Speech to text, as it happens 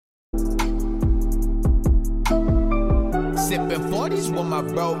Sipping 40s with my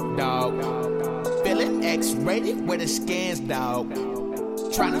bro, dog. Feeling X-rated with the scans, dog.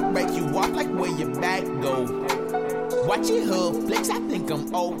 Tryna break you off like where your back go. Watching hood flicks, I think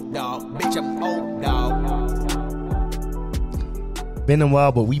I'm old, dog. Bitch, I'm old, dog. Been a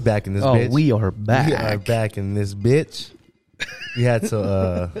while, but we back in this bitch. We are back. We are back in this bitch. We had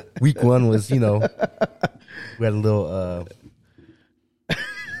to, week one was, we had a little,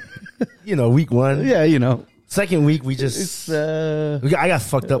 week one. Yeah, Second week, we just, I got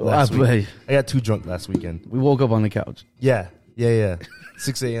fucked up last week. I got too drunk last weekend. We woke up on the couch. Yeah.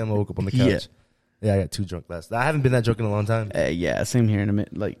 6 a.m. I woke up on the couch. Yeah, I got too drunk last night. I haven't been that drunk in a long time. Yeah, same here in a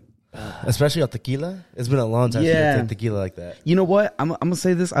minute. Like, especially on tequila. It's been a long time since I drank tequila like that. You know what? I'm gonna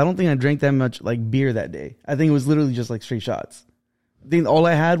say this. I don't think I drank that much like beer that day. I think it was literally just like straight shots. I think all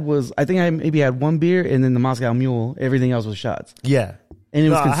I had was I maybe had one beer and then the Moscow Mule. Everything else was shots. Yeah, and it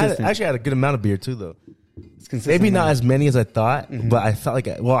was consistent. I actually had a good amount of beer too, though. It's consistent. Maybe not as many as I thought, but I felt like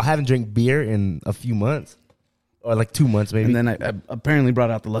I haven't drank beer in a few months. Or like 2 months, maybe. And then I apparently brought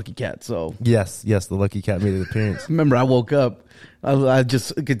out the Lucky Cat. So yes, the Lucky Cat made an appearance. Remember, I woke up, I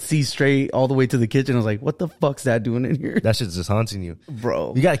just could see straight all the way to the kitchen. I was like, "What the fuck's that doing in here?" That shit's just haunting you,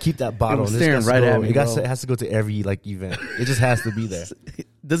 bro. You gotta keep that bottle. It was staring right at me. It has to go to every like event. It just has to be there.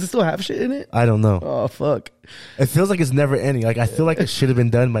 Does it still have shit in it? I don't know. Oh fuck! It feels like it's never ending. Like I feel like it should have been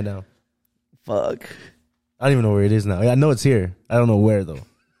done by now. Fuck. I don't even know where it is now. I know it's here. I don't know where though.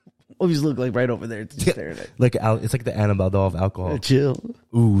 Always look like right over there. It's just staring at. Like it's like the Annabelle doll of alcohol. Chill.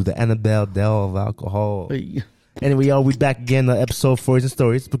 Ooh, the Annabelle doll of alcohol. Anyway, we back again. Episode 40s and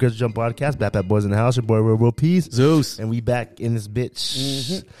Stories. Because Jump Podcast. Bad Boys in the House. Your boy Real Peace. Zeus. And we back in this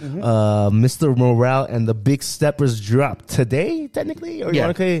bitch. Mr. Morale and the Big Steppers drop today, technically? Or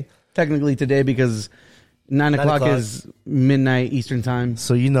technically today because 9 o'clock is midnight Eastern time.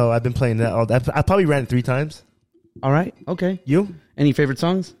 So I've been playing that all day. I probably ran it 3 times. All right. Okay. You? Any favorite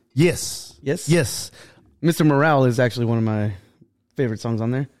songs? Yes. Mr. Morale is actually one of my favorite songs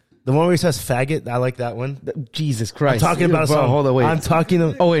on there. The one where he says faggot, I like that one. Jesus Christ. I'm talking about a song. Hold on, wait.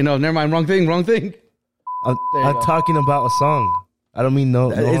 Oh, wait, no, never mind. Wrong thing. I'm talking about a song. I don't mean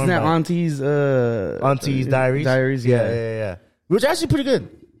no. Isn't that Auntie's Diaries? Diaries, yeah. Which is actually pretty good.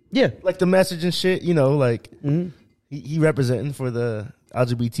 Yeah. Like the message and shit, he representing for the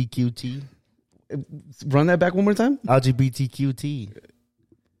LGBTQT. Run that back one more time. LGBTQT.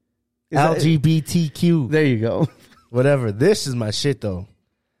 LGBTQ. There you go. Whatever. This is my shit, though.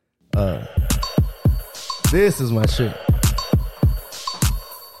 This is my shit.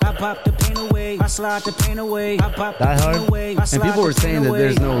 I pop the pain away. I slide the pain away. I pop the Die Hard. pain away. And people were saying that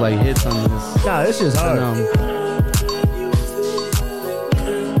there's no like hits on this. Nah, this shit's hard.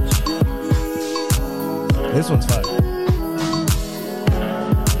 This one's fire.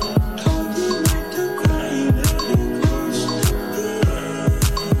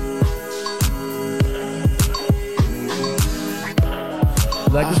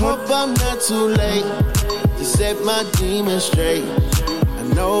 Like this one? I hope I'm not too late to set my demons straight. I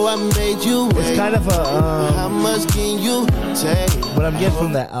know I made you wait. It's kind of a how much can you take? What I'm getting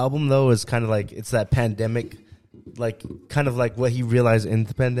from that album though is kind of like it's that pandemic, like kind of like what he realized in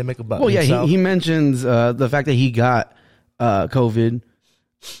the pandemic about. Well, himself. yeah, he mentions the fact that he got COVID.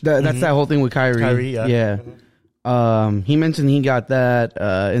 That's that whole thing with Kyrie. Yeah. He mentioned he got that,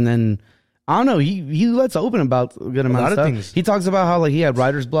 and then. I don't know. He lets open about a good amount of stuff. Things. He talks about how like he had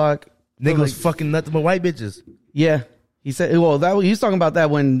writer's block. Nigga was fucking nothing but white bitches. Yeah, he said. Well, he was talking about that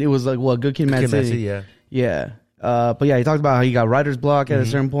when it was like Good Kid, Mad City. Yeah. But yeah, he talked about how he got writer's block at a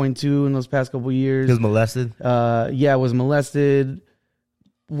certain point too in those past couple years. He was molested. Was molested.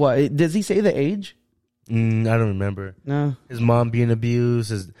 What does he say the age? I don't remember. No. His mom being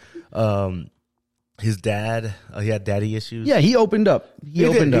abused. His dad, he had daddy issues. Yeah, he opened up. He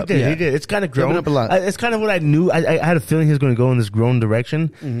opened up. He did. It's kind of grown up a lot. It's kind of what I knew. I had a feeling he was going to go in this grown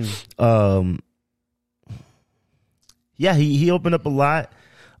direction. Yeah, he opened up a lot.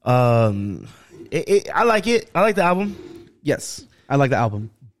 I like it. I like the album. Yes, I like the album.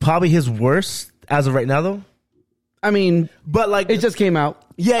 Probably his worst as of right now, though. I mean, but like it just came out.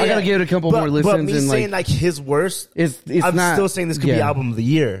 Yeah, I gotta give it a couple more listens. But me and saying like his worst, I'm not, still saying this could be album of the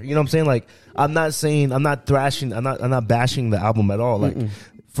year. You know what I'm saying? Like I'm not thrashing. I'm not bashing the album at all. Like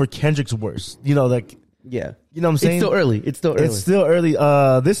for Kendrick's worst, like yeah, you know what I'm saying? It's still early.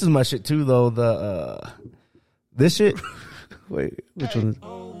 This is my shit too, though. This shit. Wait, which one?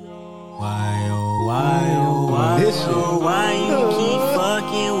 Why This shit. why you keep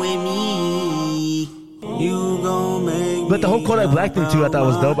fucking with me? You gon' make But the whole Kodak Black thing too, I thought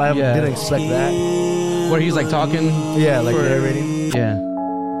was dope. I didn't expect that. Where he's like talking, like narrating. Yeah,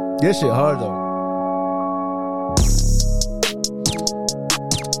 this shit hard though.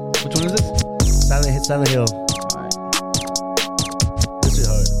 one is this? Silent Hill. All right. This is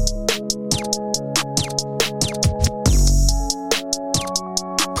hard.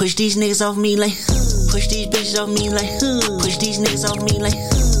 Push these niggas off me like push these bitches off me like push these niggas off me like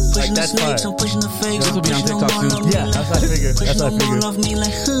pushing the that's snakes, fire. I'm pushing the fakes, This will I'm be on pushing TikTok them all soon. off me Yeah, like that's what I figured. pushing That's what I them all figured. off me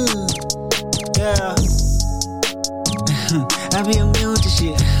like yeah. I be immune to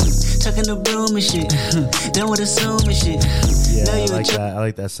shit, tucking the broom and shit, done with assuming shit. Yeah, Now I you like a that. I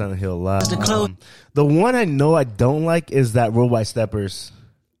like that Silent Hill a lot. The clothes. The one I know I don't like is that Worldwide Steppers.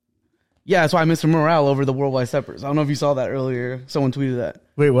 Yeah, that's why Mr. Morale over the Worldwide Steppers. I don't know if you saw that earlier. Someone tweeted that.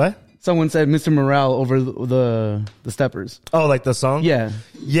 Wait, what? Someone said Mr. Morale over the Steppers. Oh, like the song? Yeah.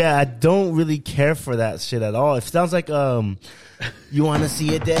 Yeah, I don't really care for that shit at all. It sounds like you want to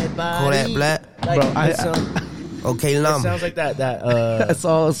see a dead body. Kodak Black. Like, Bro, it Okay, it Llama. sounds like that. I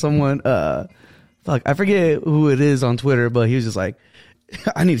saw someone, I forget who it is on Twitter, but he was just like,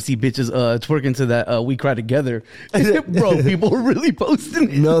 I need to see bitches twerking to that We Cry Together. Bro, people were really posting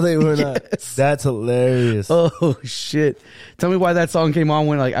it. No, they were not. Yes. That's hilarious. Oh shit! Tell me why that song came on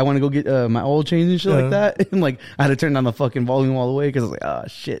when like I want to go get my oil change and shit like that, and like I had to turn down the fucking volume all the way because I was like, oh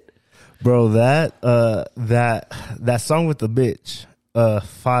shit. Bro, that song with the bitch,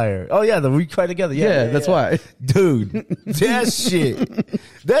 fire. Oh yeah, the We Cry Together. Yeah, That's why. dude. That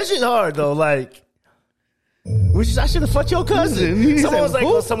shit hard though. Like, I should have fucked your cousin. He Someone's said,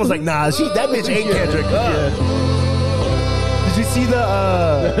 like, who? someone's like, nah, that bitch ain't Kendrick. Did you see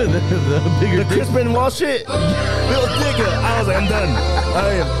The bigger the Chris Benoit shit? Little nigga. I was like, I'm done. I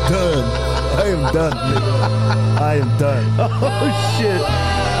am done. Nigga. I am done. Oh shit!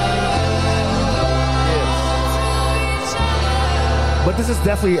 But this is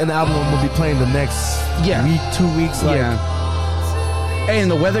definitely an album we'll be playing the next week, 2 weeks. Like, Hey,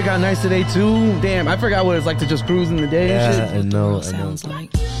 and the weather got nice today too. Damn, I forgot what it's like to just cruise in the day and shit. I know. I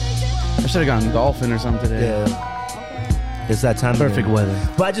should have gone golfing or something today. Yeah. It's that time. Perfect again. weather.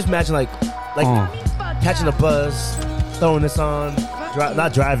 But I just imagine like catching a buzz, throwing this on,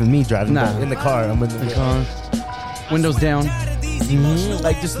 not driving, me driving, Nah. but in the car. I'm in the car. Windows down.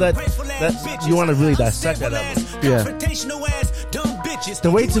 Like just that you want to really dissect that album. Yeah.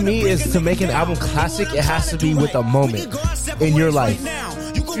 The way to me is to make an album classic, it has to be with a moment in your life. Yeah.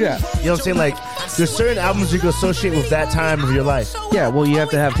 You know what I'm saying? Like, there's certain albums you can associate with that time of your life. Yeah, well, you have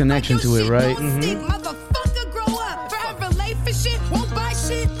to have connection to it, right?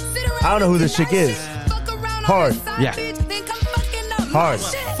 I don't know who this chick is. Hard. Yeah. Hard.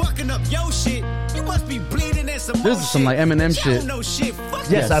 This is some like Eminem shit.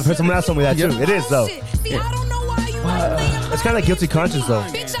 Yes, I've heard someone else told me that too. Yep. It is though. It's kind of guilty conscience though.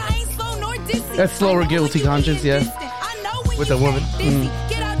 That's slower guilty conscience, yeah. With a woman.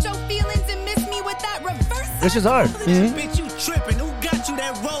 This is hard. Bitch, you tripping. Who got you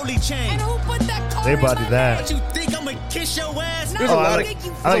that rolly chain? They brought you that. What you think I'ma kiss your ass? There's Oh, a lot I of, like there's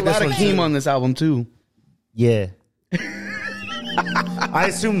this a lot one of Keem too. on this album too. Yeah. I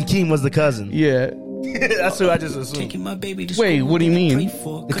assumed Keem was the cousin. Yeah. That's who I just assumed. Wait, what do you mean?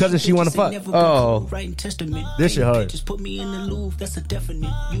 The cousin she wanna fuck. Oh. This shit hard. Just put me in the Louvre, that's a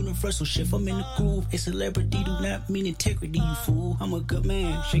definite universal shift. I'm in the groove. A celebrity do not mean integrity, you fool. I'm a good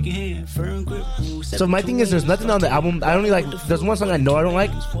man. Shake your hand, firm grip. So my thing is, there's nothing on the album. I only like. There's one song I know I don't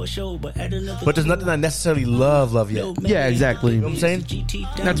like, but there's nothing I necessarily love yet. Yeah, exactly. You know what I'm saying?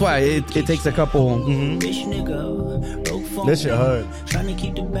 That's why it takes a couple. This shit hard. Trying to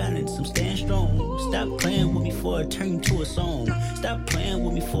keep the balance, I'm staying strong. Stop playing with me before I turn you to a song. Stop playing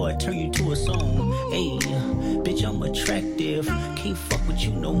with me before I turn you to a song. Hey, bitch, I'm attractive. Can't fuck with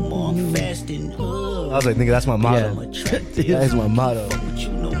you no more. I'm fasting. I was like, nigga, that's my motto. That is my motto.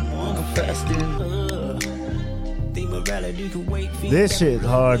 This shit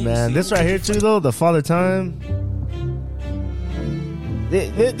hard, man. This right here too, though, the Father Time.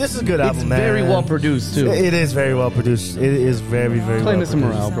 This is a good album, It's man. very well produced too. It is very well produced. It is very Play well Mr.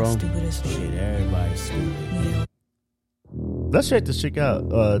 Morale, bro. Let's check this chick out.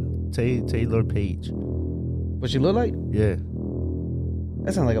 Taylor Page. What she look like? Yeah,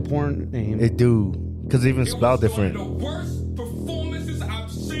 That sounds like a porn name. it do. Cause it even spelled different. The worst performances I've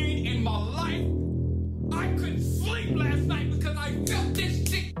seen in my life. I couldn't sleep last night because I felt this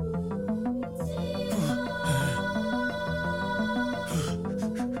shit.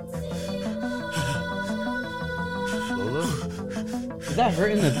 Is that her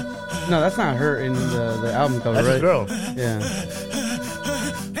in the? No, that's not her in the album cover, That's right? a girl. Yeah.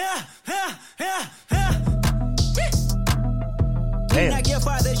 Damn. Like your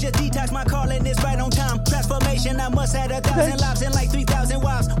father should detox my calling is right on time. Transformation, I must have 1,000 lives and like 3,000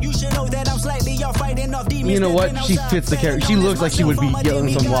 wives. You should know that I'm slightly off right fighting off demons. You know what? She fits the character. She looks like she would be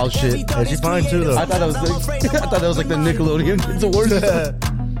yelling some wild shit. Yeah, she's fine too, though. I thought that was like the Nickelodeon Kids Awards.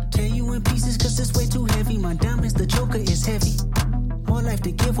 Tear you in pieces cause it's way too heavy. My diamonds, the joker is heavy. More life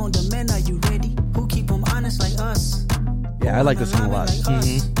to give on demand, are you ready? Who keep them honest like us? Yeah, I like this song a lot.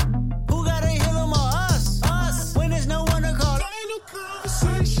 Who gotta heal them or us? Us. When there's no one to call.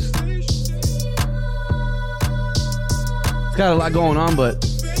 It's got a lot going on, but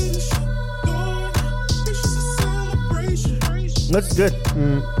That's good.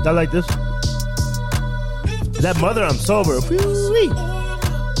 I like this. That Mother, I'm sober. Whee-wee.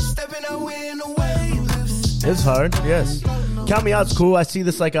 It's hard, yes. Count Me Out's cool. I see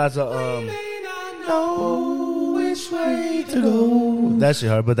this like as a know which way to go. That shit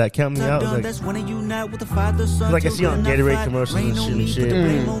hard, but that Count Me Out is like I see on Gatorade commercials and shit.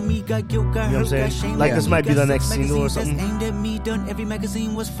 You know what I'm saying? Like this might be the next single or something. Every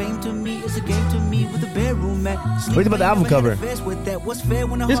magazine was fame to me. It's a game to me with a bedroom mat. What do you think about the album cover? it's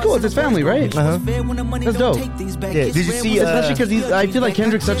cool. It's his family, right? That's dope. Yeah. Did you see? Especially because I feel like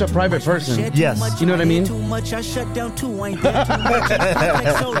Kendrick's such a private person. Yes. You know what I mean?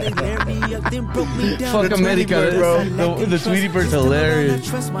 Fuck America, bro. The Tweety Bird's hilarious.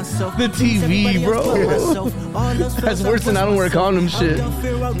 The TV, bro. That's worse than I don't wear condom shit.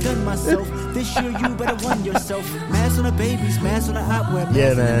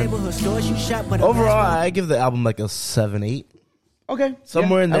 Yeah, man. Overall, I give the album like a 7-8. Okay,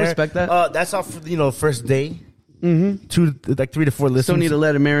 Somewhere in there. I respect that. That's off, first day. 3 to 4 listens. Still need to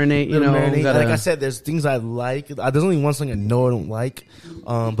let it marinate, Marinate. gotta- Like I said, there's things I like. There's only one song I know I don't like.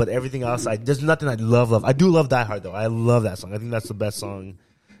 But everything else, there's nothing I love. I do love Die Hard, though. I love that song. I think that's the best song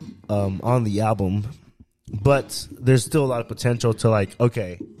on the album. But there's still a lot of potential to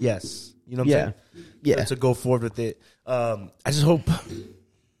okay, yes. You know what I'm saying? Yeah. To go forward with it. I just hope...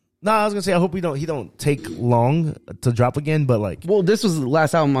 I was gonna say I hope he don't take long to drop again, but well, this was the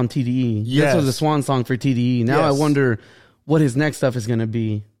last album on TDE. Yes. This was the swan song for TDE. Now I Yes. wonder what his next stuff is gonna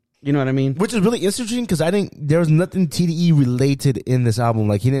be. You know what I mean? which is really interesting because there was nothing TDE related in this album.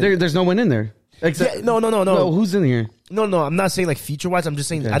 He didn't. There's no one in there. Except, Yeah, no. Who's in here? No, I'm not saying feature wise. I'm just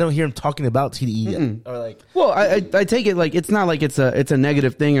saying I don't hear him talking about TDE yet. Or Well, I take it it's not like it's a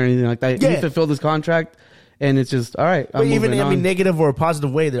negative thing or anything like that. Yeah. He fulfilled his contract, and it's just all right. but even negative or a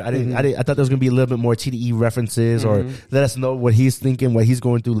positive way. I thought there was gonna be a little bit more TDE references or let us know what he's thinking, what he's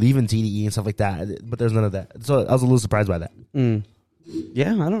going through, leaving TDE and stuff like that. But there's none of that. So I was a little surprised by that.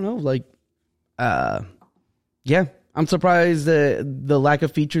 Yeah, I don't know. Yeah, I'm surprised the lack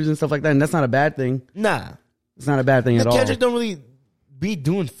of features and stuff like that, and that's not a bad thing. Nah, It's not a bad thing at all. Kendrick don't really be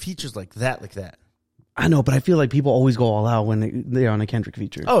doing features like that. I know, but I feel like people always go all out when they're on a Kendrick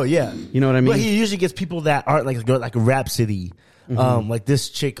feature. Oh yeah, You know what I mean? But he usually gets people that aren't like a Rhapsody. Like this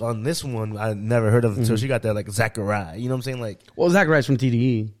chick on this one, I never heard of until she got there, Zachariah. You know what I'm saying? Well, Zachariah's from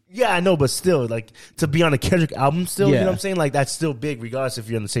TDE. Yeah, I know, but still, to be on a Kendrick album still, you Yeah. know what I'm saying? That's still big, regardless if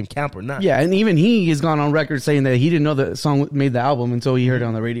you're in the same camp or not. Yeah, and even he has gone on record saying that he didn't know the song made the album until he heard it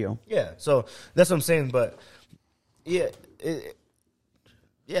on the radio. Yeah, so that's what I'm saying. But yeah,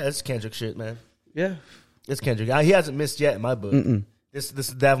 it's Kendrick shit, man. Yeah. It's Kendrick. He hasn't missed yet in my book. This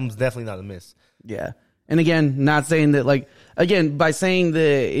album's definitely not a miss. Yeah. And again, not saying that by saying that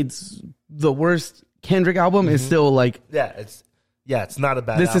it's the worst Kendrick album is still it's not a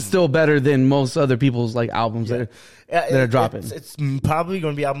bad. this album. is still better than most other people's albums that are dropping. It's probably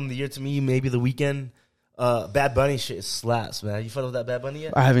going to be album of the year to me. Maybe The Weeknd. Bad Bunny shit slaps, man. You fucked with that Bad Bunny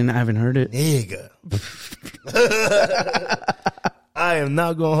yet? I haven't heard it. Nigga. I am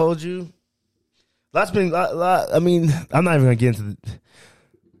not going to hold you. I mean, I'm not even going to get into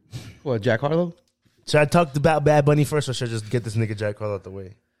What, Jack Harlow? Should I talk about Bad Bunny first, or should I just get this nigga Jack Harlow out the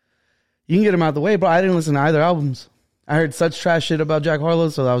way? You can get him out the way, bro. I didn't listen to either albums. I heard such trash shit about Jack Harlow,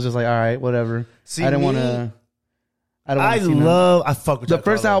 so I was just like, all right, whatever. See, I didn't want to. I fuck with the Jack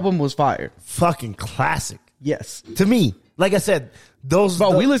first Harlow. album was fire. Fucking classic. Yes. To me, like I said,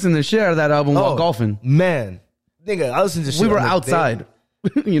 Bro, we listened to shit out of that album while golfing. Man. Nigga, I listened to shit. We were on the outside.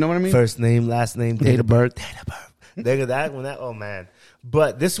 You know what I mean? First name, last name, date of birth. Nigga, oh man.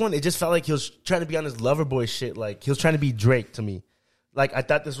 But this one, it just felt like he was trying to be on his lover boy shit. He was trying to be Drake to me. I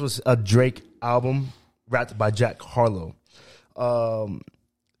thought this was a Drake album rapped by Jack Harlow.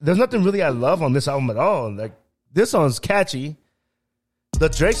 There's nothing really I love on this album at all. This song's catchy. The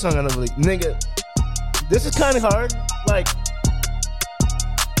Drake song, I don't really... Nigga, this is kind of hard. Like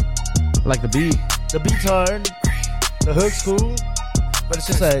the beat. The beat's hard. The hook's cool. But it's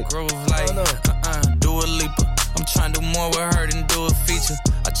just Groove I don't know. Dua Lipa. I'm trying to do more with her than do a feature.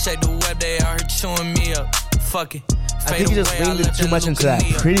 I check the web, they out here chewing me up. Fuck it. I think he just leaned too much into that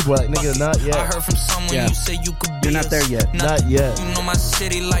pretty boy. Like, nigga, not yet. I heard from someone Yeah. you say you could be You're not there yet. Not yet. You know my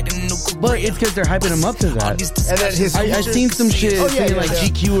city like the nuclear. But it's because they're hyping him up to that. And then his I've seen some shit saying like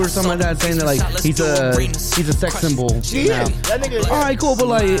GQ or something like that, saying that like he's a sex symbol. Yeah, Now. that nigga. All right, cool, but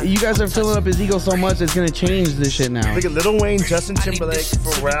like you guys are filling up his ego so much, it's gonna change this shit now. Nigga, Lil Wayne, Justin Timberlake,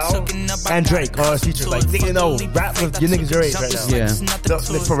 Pharrell, and Drake all his features. Like, nigga, no, rap with your niggas your age right now. Yeah.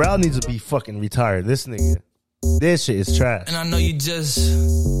 The Pharrell needs to be fucking retired. This nigga. This shit is trash. And I know you just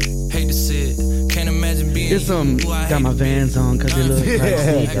hate to see it. Can't imagine being It's got my Vans on because they look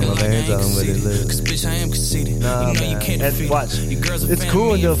like Got my Vans on with it. Look. Cause bitch, I am conceited. Nah, you know you man. can't And defeat watch. it. Your girl's a It's fan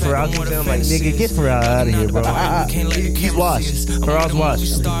cool of me, until in fact, Pharrell I'm keeps more saying, the like, nigga, get Pharrell out of here, bro. He's washed. Pharrell's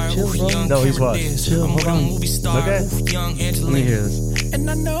washed. No, he's washed. Chill, hold on. Okay. Let me hear this. And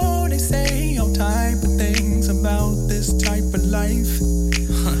I know they say all type of things about this type of life.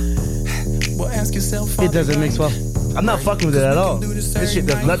 Well, ask yourself. It doesn't mix well. I'm not fucking with it at all. This shit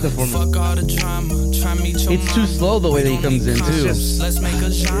does nothing for me. Fuck all the drama. Try meet your It's too slow the way that he comes in too. Let's make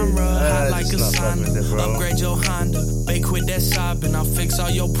a genre. I like a just not fucking with it, sauna. bro. Upgrade your Honda. Bake with that sobbing. I'll fix all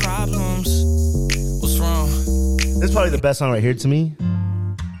your problems. What's wrong? This is probably the best song right here to me.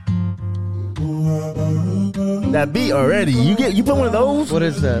 That beat already. You put one of those? What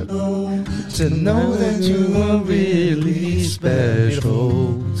is that? To know that you are really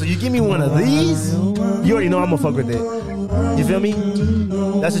special. So you give me one of these, you already know I'm gonna fuck with it. You feel me?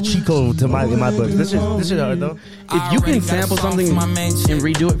 That's a cheat code to in my book. This shit hard though. If you can sample something and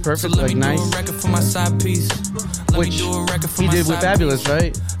redo it perfect, like nice, which he did with Fabulous,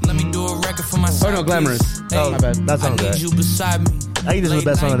 right? Let me do a record for my side Oh no, Glamorous. Oh my bad. That I sounds need right. you beside me. I think this is the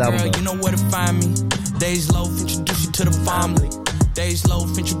best song on the album, Girl, though. you know where to find me. Days low, introduce you to the family. Days low,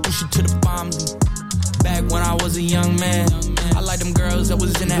 introduce you to the family. Back when I was a young man, I like them girls that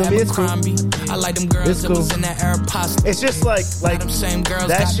was in that It's cool. Abercrombie. I like them girls It's that cool. was in that Aeropostale. It's just like Them same girls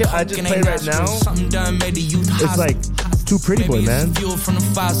that got shit I coke just and played ain't right got now. Something done made the youth It's like too pretty boy, Maybe man. it's fuel from the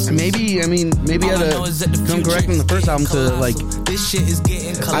faucet. Maybe I had All I know is that the to come future correct on the first album to like this shit is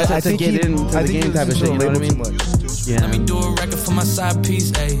getting I colossal. think get into the game type of shit. You know what I mean? Let me do a record for my side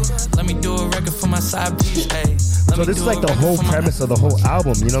piece, ayy. Let me do a record for my side piece, ayy. So this is like the whole premise of the whole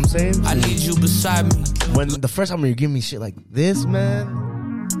album. You know what I'm saying? I need you beside me. When the first album you give me shit like this, man.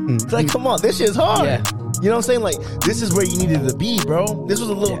 It's like, come on, this shit's hard. Yeah. You know what I'm saying? Like, this is where you needed to be, bro. This was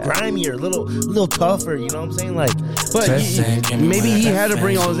a little grimier, a little tougher. You know what I'm saying? Like, But maybe he had to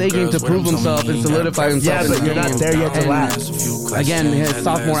bring all his A game to prove himself and solidify himself. yeah, but you're not there yet to last. Again, his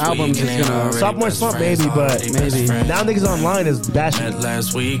sophomore album is gonna. Sophomore slump, maybe, but Maybe. now niggas online is bashing.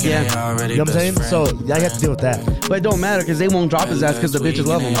 Yeah. You know what I'm saying? So I have to deal with that. But it don't matter because they won't drop his ass because the bitches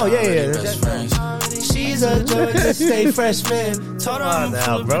love him. Oh yeah. She's a Georgia State freshman. Come on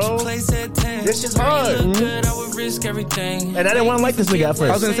now, bro. This is hard. And I didn't want to like this nigga at I was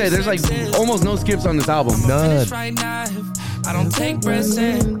first. gonna say there's like almost no skips on this album. None, I don't take breaths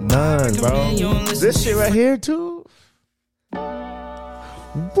in. none, bro. This shit right here too.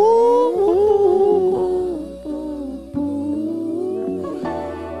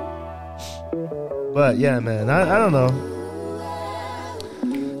 But yeah, man, I don't know.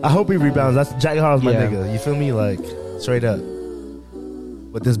 I hope he rebounds. That's Jack Harlow's my Yeah. nigga. You feel me? Like straight up.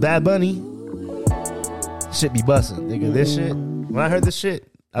 But this Bad Bunny shit be busting, nigga. This shit. When I heard this shit,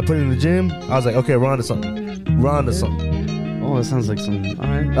 I put it in the gym. I was like, okay, we're on to something. We're on to something. Oh, it sounds like some. All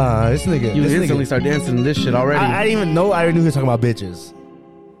right. This nigga. You this instantly nigga. start dancing to this shit already. I didn't even know. I already knew he was talking about bitches.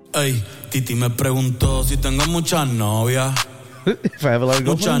 Ey, Titi me preguntó si tengo muchas novias. If I have a lot of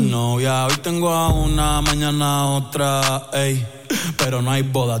Muchas girlfriends. novias. Hoy tengo a una, mañana a otra. Ey, pero no hay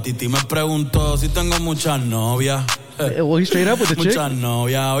boda. Titi me preguntó si tengo muchas novias. Well, he's straight up with the chick. Muchas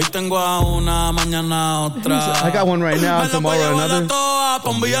novias. Hoy tengo a una, mañana a otra. I got one right now, Me la tomorrow voy a llevar another. a todas pa'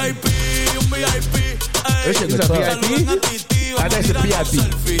 un VIP, un VIP. Ey, This shit He's looks a up. VIP? saluden a Titi, I vamos think it's a tirarnos VIP.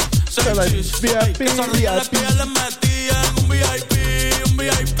 selfie. Sound like Selfies. VIP, Ey, que sonrían las que VIP. ya les metí en un VIP, un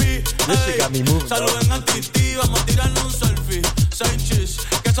VIP. This shit got me moving, bro. Saluden a Titi, vamos a tirarnos un selfie. Seis chis,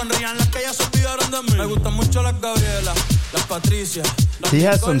 que sonrían las que ya se olvidaron de mí. Me gustan mucho las Gabriela, las Patricia. He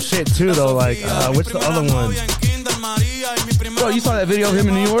has some shit too, though. Like, what's the other one? Bro, you saw that video of him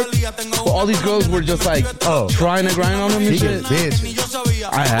in New York? Well, all these girls were just like trying to grind on him and He shit. gets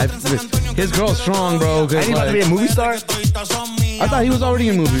bitch. His girl's strong, bro. 'cause, Ain't he about to be a movie star? I thought he was already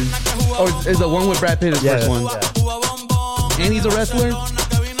in movies. Or is the one with Brad Pitt his first one? And he's a wrestler?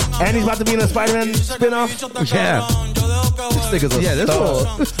 And he's about to be in a Spider-Man spinoff. Yeah. This nigga's a Yeah, this star.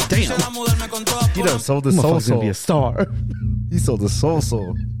 whole damn. He done sold the Motherfucker's soul. gonna be a star. He sold the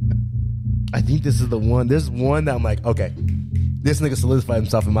soul. I think this is the one. There's one that I'm like, okay, this nigga solidified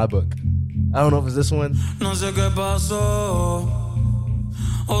himself in my book. I don't know if it's this one. No sé qué pasó.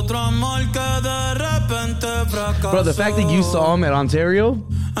 Otro amor que de repente fracasó. Bro, the fact that you saw him at Ontario.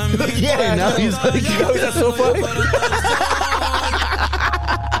 Yeah, now he's like, that's so funny.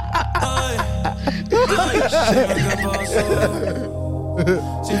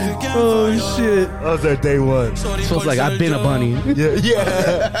 Oh shit! That was their day one. So it's like I've been a bunny. Yeah.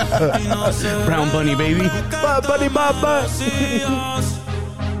 Brown bunny, baby. Bunny, Baba.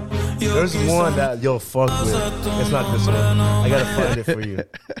 There's one that you'll fuck with. It's not this one. I gotta find it for you.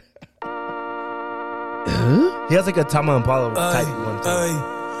 He has like a Tama Impala type one.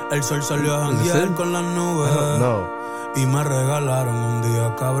 El sol salió a janguear con las nubes. No. Y me regalaron un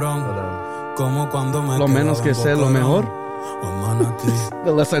día cabrón. Como cuando me Lo menos que sé, lo mejor.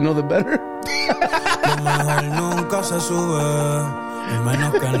 The less I know, the better. Lo mejor nunca se sube. Y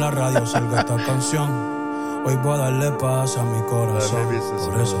menos que en la radio salga esta canción. Hoy voy a darle paz a mi corazón. Por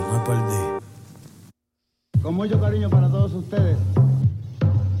eso me perdí. Con mucho cariño para todos ustedes.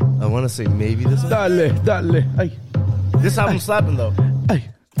 I want to say maybe this one. Dale. Ay. This album's slapping though. Ay.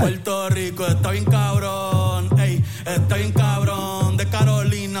 Puerto Rico está bien cabrón, ey, está bien cabrón. De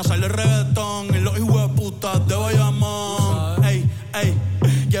Carolina sale el reggaetón y los hijos de putas de Bayamón. Ey,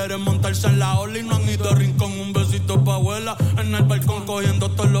 quieren montarse en la ola y no han ido a Rincón. Un besito pa' abuela en el balcón,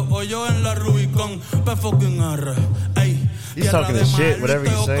 cogiendo todos los hoyos en la Rubicon. P-fucking R, ey. He's talking this shit, whatever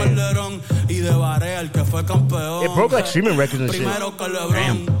he's saying. Y de Barea, el que fue campeón. It broke like streaming records and shit. Primero que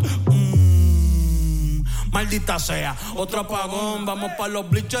LeBron. Maldita sea, otro apagón. Vamos pa' los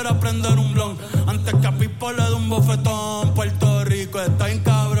bleachers a prender un blon. Antes que a Pipo le dé un bofetón. Puerto Rico está bien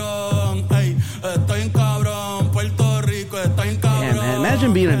cabrón. Ey, está bien cabrón. Puerto Rico está bien cabrón. Yeah, man,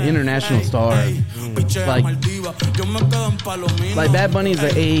 imagine being an international star. Like Bad Bunny is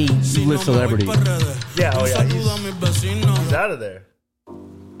an A-list celebrity. Yeah, oh yeah, he's out of there.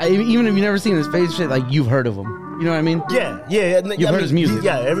 Even if you've never seen his face, shit, like you've heard of him. You know what I mean? Yeah. You've heard his music.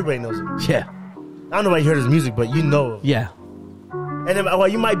 Yeah, everybody knows him. Yeah. I don't know why you heard his music, but you know him. Yeah. And then, well,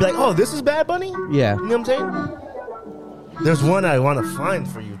 you might be like, oh, this is Bad Bunny? Yeah. You know what I'm saying? There's one I want to find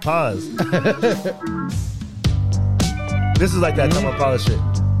for you. Pause. This is like that Tama Impala shit.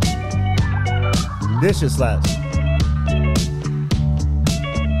 This shit slaps.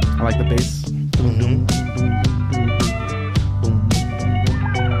 I like the bass. Mm-hmm.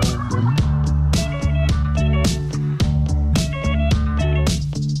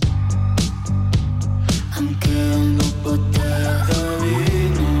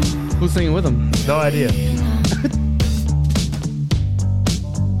 Who's singing with him? No idea.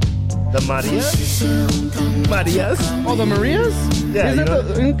 The Marias? Oh, the Marias? Yeah, Is you it know?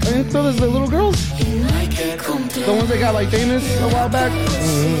 the little girls? The ones that got like famous a while back?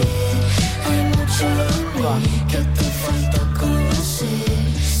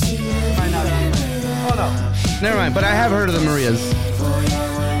 Oh no. Never mind, but I have heard of the Marias.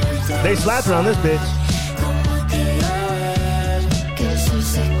 They slapped around this bitch.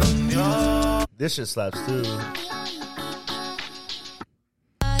 This shit slaps too.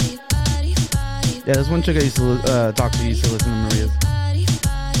 Yeah, there's one chick I used to talk to, used to listen to Marias.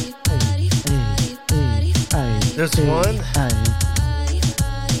 There's one.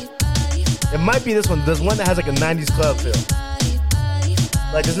 It might be this one. There's one that has like a 90s club feel.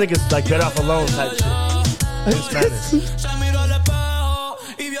 Like this nigga's like Get Off Alone type shit. In Spanish.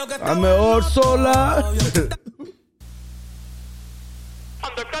 I'm mejor sola.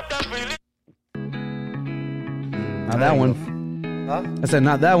 Not that one. Huh? I said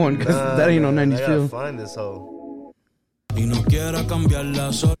not that one because that ain't no 90s I gotta feel. find this hoe. Y no quiera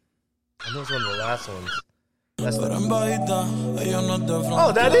cambiarla sola. I know it's one of the last ones. That's Pero en bajita, ella no te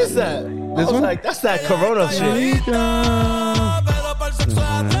oh, that is that. This I was one? like, that's that Corona shit.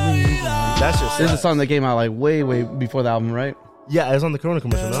 That shit This is a slaps. song that came out like way before the album, right? Yeah, it was on the Corona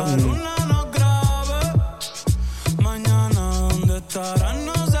commercial, no?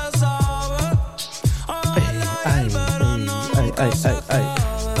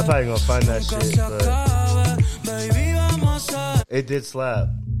 I'm probably gonna find that shit, but it did slap.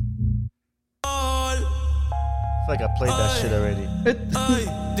 I feel like I played that shit already.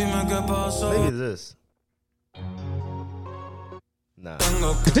 Maybe it's this. Nah.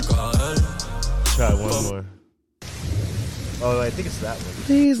 Try one more. Oh, I think it's that one.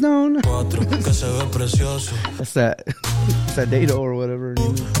 Please don't. That's that. It's that Dado or whatever.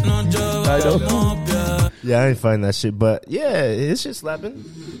 Dado. Yeah, I didn't find that shit, but yeah, it's shit slapping.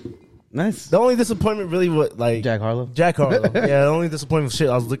 Nice. The only disappointment really was like Jack Harlow. Yeah, the only disappointment shit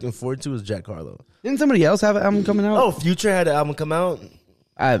I was looking forward to was Jack Harlow. Didn't somebody else have an album coming out? Oh, Future had an album come out.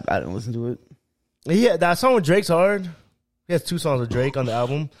 I didn't listen to it. Yeah, that song with Drake's hard. He has 2 songs with Drake on the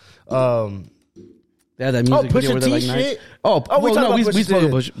album. Yeah, that music video Pusha where they're like T nice. shit? Oh, Oh, we well, talking no, about we spoke Pusha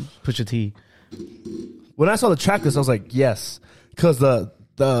about Pusha T. When I saw the track list, I was like, yes. Because the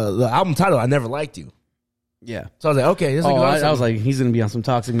album title, I Never Liked You. Yeah. So I was like, okay. This I was like, he's going to be on some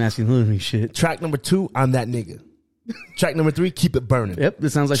toxic masculinity shit. Track number 2, I'm That Nigga. Track number 3, Keep It Burning. Yep,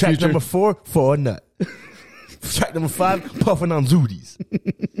 this sounds like Track Future. number 4, For a Nut. Track number 5, Puffin' on Zooties.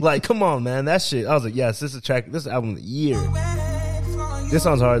 Like, come on, man. That shit. I was like, yes, this is album of the year. This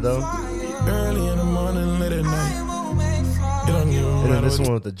song's hard, though. Early in the morning, late at night. It don't even And then matter this what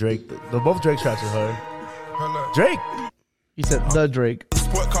one with the Drake. Both Drake tracks are hard. Drake. He said the Drake.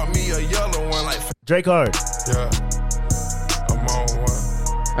 Sport caught me a yellow one like Drake hard. yeah. I'm on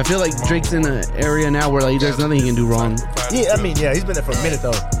one. I feel like Drake's in an area now where like there's nothing he can do wrong. Yeah, I mean, yeah, he's been there for a minute,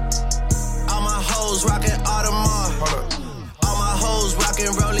 though. All my hoes rockin' Audemars. All my hoes rockin'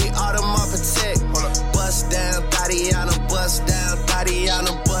 Rollie Audemars Protect. Bust down, Tatiana, bust down,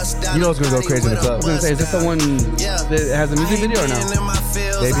 Tatiana, bust down. You know it's gonna go crazy in the club. I was going to say, is this the one that has a music video or no?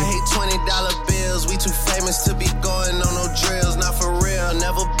 Baby. I hate $20 bills. We too famous to be going on no drills. Not for real.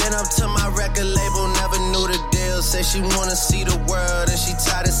 Never been up to my record label. Never knew the deal. Say she wanna see the world and she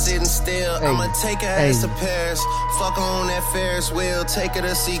tired of sitting still. I'ma take her ass to Paris. Fuck her on that Ferris wheel. Take her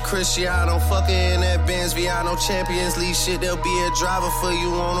to see Cristiano. Fuck her in that Benz Viano Champions League shit. There'll be a driver for you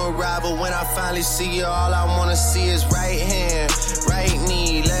on arrival. When I finally see you, all I wanna see is right hand, right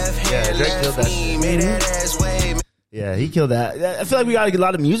knee, left hand, Drake killed that left knee. shit. Made that ass wave. Yeah, he killed that. I feel like we got a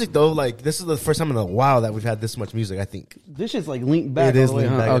lot of music, though. Like, this is the first time in a while that we've had this much music, I think. This shit's like linked back. It is all the way,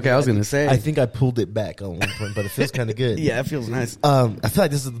 linked huh? back. Okay, I was going to say. I think I pulled it back on one point, but it feels kind of good. Yeah, it feels nice. I feel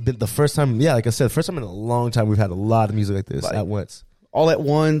like this has been the first time, like I said, first time in a long time we've had a lot of music like this at once. All at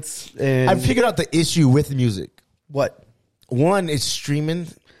once. And I figured out the issue with music. What? One, it's streaming.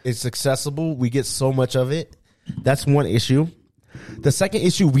 It's accessible. We get so much of it. That's one issue. The second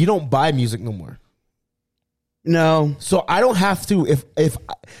issue, we don't buy music no more. No. So I don't have to if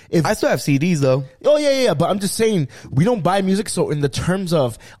I still have CDs though. Oh yeah, but I'm just saying we don't buy music. So in the terms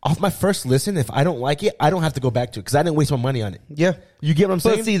of off my first listen, if I don't like it, I don't have to go back to it because I didn't waste my money on it. Yeah. You get what I'm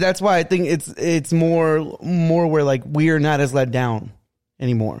saying? But see, that's why I think it's more where like we're not as let down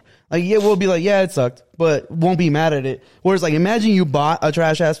anymore. Like yeah, we'll be like, yeah, it sucked, but won't be mad at it. Whereas like imagine you bought a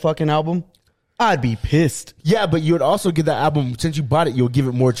trash ass fucking album. I'd be pissed. Yeah, but you would also give that album, since you bought it, you'll give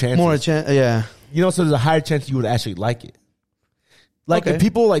it more chances. More chance, yeah. You know, so there's a higher chance you would actually like it. Like Okay. if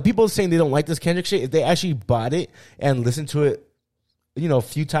people saying they don't like this Kendrick shit, if they actually bought it and listened to it, you know, a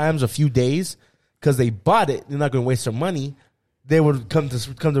few times, a few days, because they bought it, they're not going to waste their money. They would come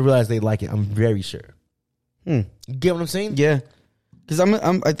to realize they like it. I'm very sure. You get what I'm saying? Yeah. Because I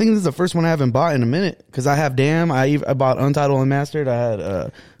think this is the first one I haven't bought in a minute. Because I have Damn, I bought Untitled Unmastered. I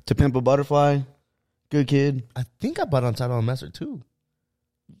had To Pimp a Butterfly, Good Kid. I think I bought Untitled Unmastered too.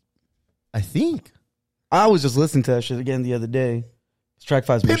 I think. I was just listening to that shit again the other day. Track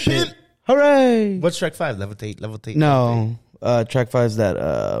 5's my Pimp, shit. pimp. Hooray! What's track 5? Levitate. No, track 5's that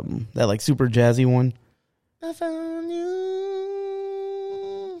like super jazzy one. I found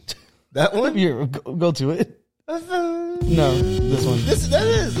you. That one? Here, go to it. I found you. No, this one. That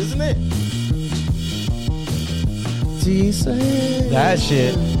is, isn't it? Jesus. That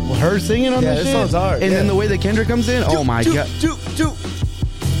shit. Well, her singing on Yeah, this this shit. song's hard, And yeah. then the way that Kendrick comes in. Oh my god.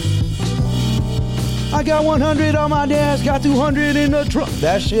 I got 100 on my desk, got 200 in the trunk.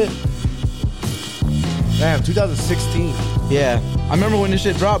 That shit. Damn, 2016. Yeah. I remember when this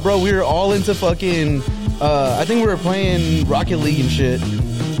shit dropped, bro. We were all into fucking. I think we were playing Rocket League and shit.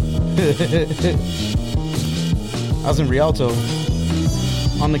 I was in Rialto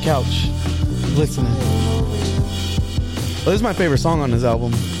on the couch listening. Well, this is my favorite song on this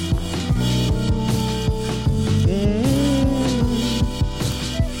album.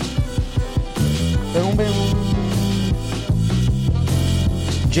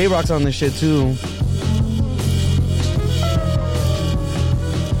 J-Rock's on this shit too.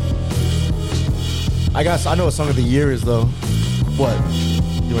 I know what song of the year is though. What?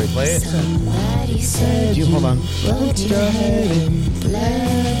 You want to play it? Hold on.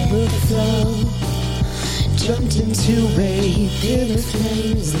 Jumped into a pit of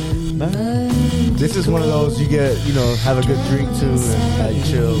flames. This is one of those you get, you know, have a good drink to and you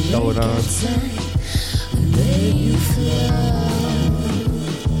chill, going on.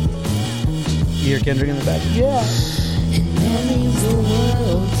 You hear Kendrick in the back? Yeah. And that means the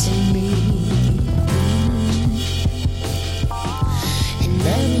world to me. And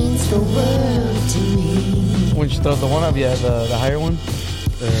that means the world to me. When she throws the one up, yeah, the higher one.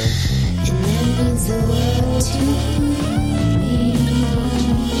 And that means the world to me.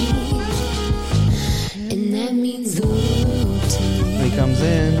 And that means the world. he comes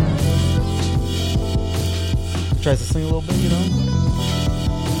in, tries to sing a little bit, you know.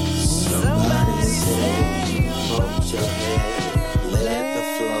 Somebody say, hold your head, let the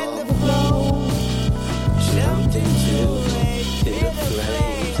flow. Jumped into hit a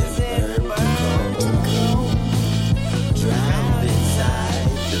flame to burn cold. Drowned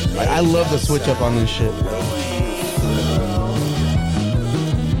inside. I love the switch up on this shit.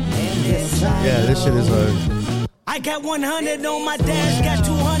 Yeah, this shit is hard. I got 100 on my dash, got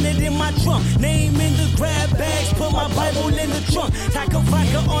 200 in my trunk. Name in the grab bags, put my Bible in the trunk. Taco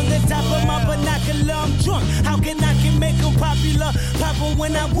vodka on the top of my binocular, I'm drunk. How can I make them popular? Pop 'em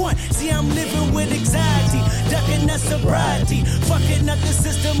when I want. See, I'm living with anxiety, ducking the sobriety. Fucking up the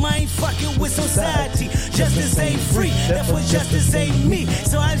system, I ain't fucking with society. Justice ain't free, that's what justice ain't me.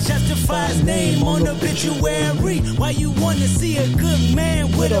 So I justify his name on the obituary. Why you wanna see a good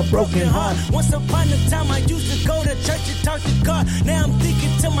man with a broken heart? Once upon a time I used to go to church and talk to God. Now I'm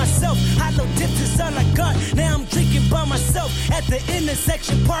thinking to myself, hollow tips is all I got. Now I'm drinking by myself at the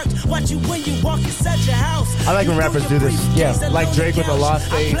intersection parks. Watch you when you walk inside your house. I like when rappers do this. Yeah, like Drake with the Lost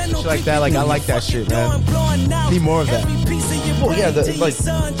Stage, shit like that. Like, I like that shit, man. Need more of that. Well, yeah, like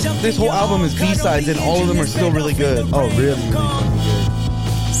this whole album is B-sides and all of them are still really good. Oh, really? Really fucking good.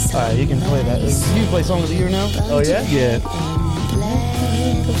 Alright, you can play that. You play Song of the Year now? Oh, yeah? Yeah.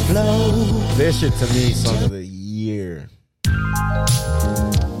 This shit to me, Song of the Year.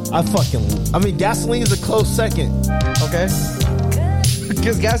 I mean, Gasoline is a close second. Okay.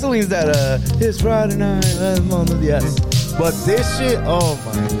 Because Gasoline's that, it's Friday night. Yes. But this shit, oh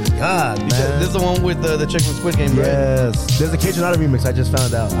my God, man. This is the one with the chick from Squid Game, right? Yes. There's a Cajunata remix I just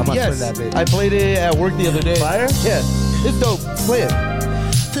found out. I'm not playing that bit. I played it at work the other day. Fire? Yeah. It's dope. Play it.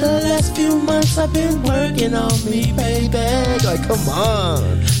 The last few months I've been working on me, baby. Like, come on.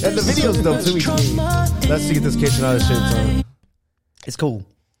 And the video's dope too, to me. Let's see if this Cajunata shit's on. It's cool.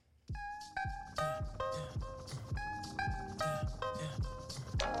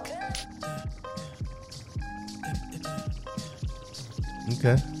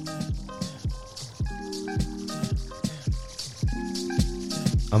 Okay.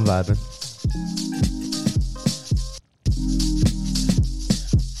 I'm vibing.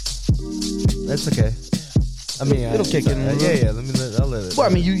 That's okay. I mean, it'll kick in. Yeah. I'll let it. Well, I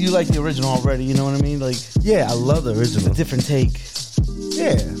mean, you like the original already. You know what I mean? Like, yeah, I love the original. It's a different take.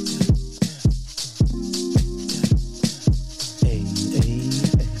 Yeah.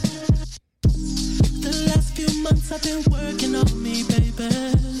 The last few months I've been working on me, baby.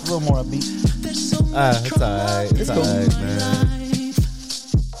 A little more upbeat. It's alright. It's alright, man.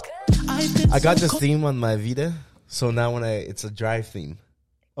 I got this theme on my Vita, so now it's a drive theme.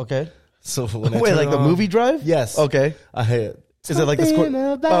 Okay. So when wait, like the movie Drive? Yes. Okay. I hit. Is it like the score?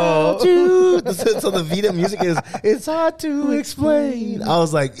 About you. So the Vita music is, it's hard to explain. I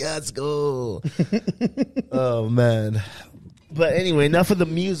was like, yeah, let's go. Oh, man. But anyway, enough of the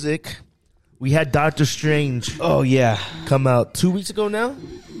music. We had Doctor Strange. Oh, yeah. Come out 2 weeks ago now?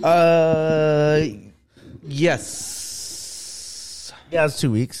 Yes. Yeah, it was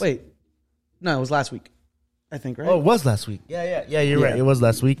 2 weeks. Wait. No, it was last week. I think, right? Oh, it was last week. Yeah, you're right. It was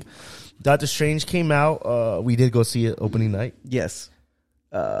last week. Doctor Strange came out. We did go see it opening night. Yes.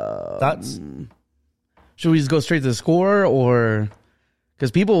 Thoughts? Should we just go straight to the score, or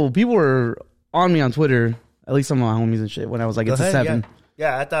because people were on me on Twitter, at least some of my homies and shit, when I was like, it's a 7.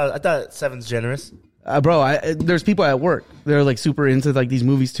 Yeah, I thought 7's generous. Bro, there's people at work. They're like super into like these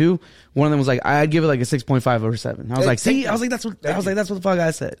movies too. One of them was like, I'd give it like a 6.5 over 7. I was like, see, that's what the fuck I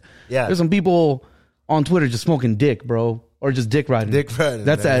said. Yeah, there's some people on Twitter just smoking dick, bro. Or just dick riding.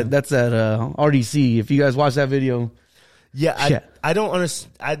 That's at RDC. If you guys watch that video. Yeah, I don't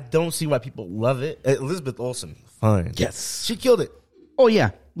understand. I don't see why people love it. Elizabeth Olsen, fine. Yes. She killed it. Oh, yeah.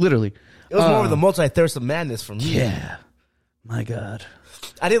 Literally. It was more of the multi-thirst of madness for me. Yeah. My God.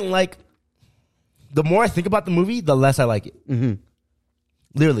 I didn't like... The more I think about the movie, the less I like it. Mm-hmm.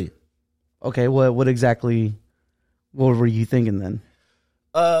 Literally. Okay, what exactly... What were you thinking then?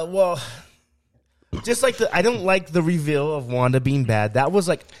 Well... Just like I don't like the reveal of Wanda being bad. That was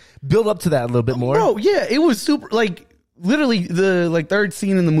like build up to that a little bit more. Bro, yeah, it was super like literally the like third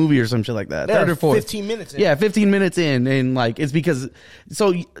scene in the movie or some shit like that. Yeah, third or fourth. 15 minutes in. Yeah, 15 minutes in, and like it's because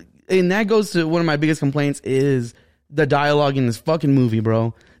and that goes to one of my biggest complaints is the dialogue in this fucking movie,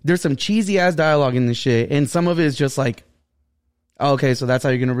 bro. There's some cheesy ass dialogue in this shit, and some of it is just like, oh, okay, so that's how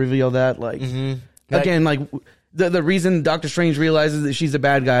you're gonna reveal that, like again, like. The reason Doctor Strange realizes that she's a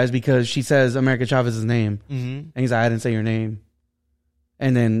bad guy is because she says America Chavez's name. Mm-hmm. And he's like, I didn't say your name.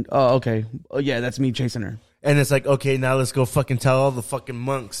 And then, oh, okay. Oh, yeah, that's me chasing her. And it's like, okay, now let's go fucking tell all the fucking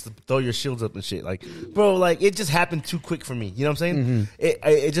monks to throw your shields up and shit. Like, bro, like it just happened too quick for me. You know what I'm saying? Mm-hmm.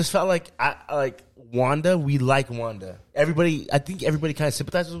 It just felt like like Wanda. We like Wanda. I think everybody kind of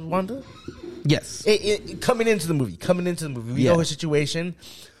sympathizes with Wanda. Yes. Coming into the movie, we know her situation.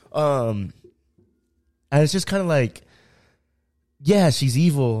 And it's just kind of like, yeah, she's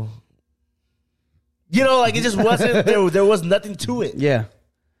evil. You know, like it just wasn't there was nothing to it. Yeah.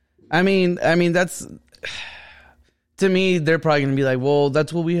 I mean that's, to me, they're probably going to be like, well,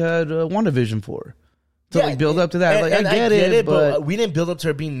 that's what we had WandaVision for. To like build up to that. Like, I get it, but we didn't build up to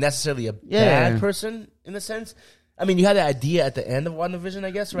her being necessarily a bad person in a sense. I mean, you had the idea at the end of WandaVision, I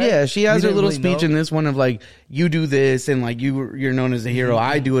guess, right? Yeah, she has her little speech in this one of like, you do this and like you're known as a hero.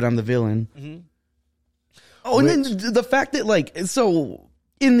 I do it, I'm the villain. Mm-hmm. Oh, and then the fact that like, so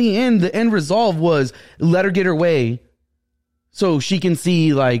in the end resolve was let her get her way so she can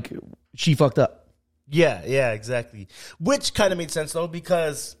see like she fucked up. Yeah, exactly. Which kind of made sense though,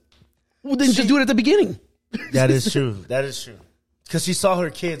 because well, then just do it at the beginning. That is true. Because she saw her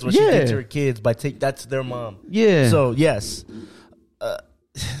kids, what she did to her kids that's their mom. Yeah. So yes,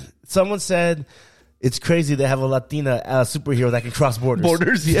 someone said it's crazy they have a Latina superhero that can cross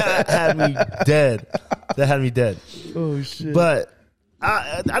borders. Yeah, that had me dead. Oh shit! But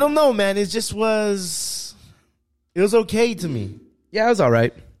I don't know, man. It just was. It was okay to me. Yeah, it was all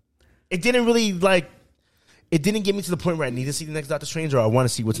right. It didn't really like. It didn't get me to the point where I need to see the next Doctor Strange or I want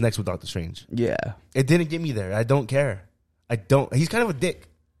to see what's next with Doctor Strange. Yeah. It didn't get me there. I don't care. He's kind of a dick.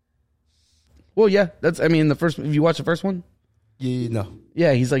 Well, yeah. If you watch the first one? Yeah, no.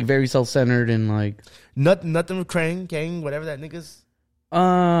 Yeah, he's like very self-centered and like. Nothing with Krang, Kang, whatever that nigga's.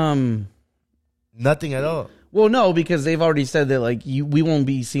 Nothing at all. Well, no, because they've already said that like we won't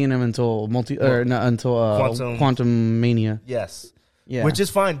be seeing him until Quantum Mania. Yes. Yeah. Which is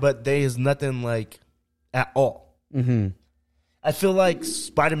fine, but there is nothing like at all. Mm-hmm. I feel like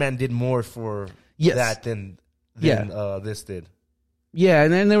Spider-Man did more for that than this did. Yeah,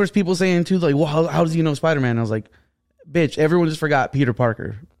 and then there was people saying too, like, well, how does he know Spider-Man? I was like, bitch, everyone just forgot Peter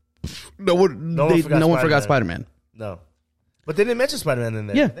Parker. No one forgot Spider-Man. No. But they didn't mention Spider-Man in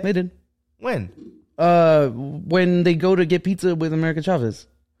there. Yeah, they did. When? When they go to get pizza with America Chavez.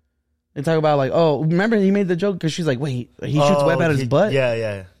 They talk about like, oh, remember he made the joke because she's like, wait, he shoots web out of his butt?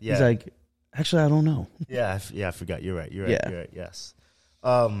 Yeah. He's like, actually, I don't know. Yeah, I forgot. You're right. You're right. Yes.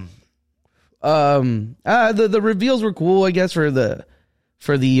 The reveals were cool, I guess, for the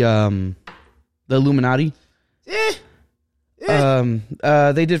Illuminati.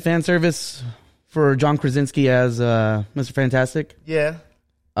 They did fan service for John Krasinski as Mr. Fantastic. Yeah.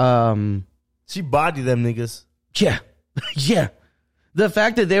 She bodied them niggas. Yeah. Yeah. The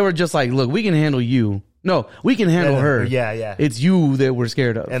fact that they were just like, look, we can handle you. No, we can handle her. Yeah. It's you that we're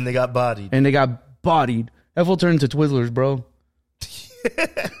scared of. And they got bodied. That fool turned into Twizzlers, bro.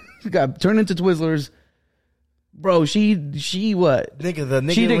 Got turned into Twizzlers. Bro, she what? Nigga, the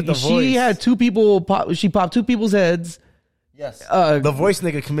nigga with the voice. She had two people she popped two people's heads. Yes. The voice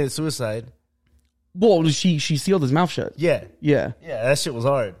nigga committed suicide. Well, she sealed his mouth shut. Yeah. Yeah. Yeah, that shit was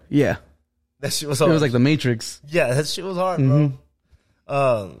hard. Yeah. That shit was hard. It was like the Matrix. Yeah, that shit was hard, bro.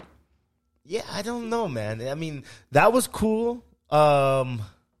 Yeah, I don't know, man. I mean, that was cool. I'm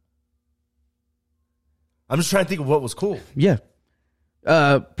just trying to think of what was cool. Yeah.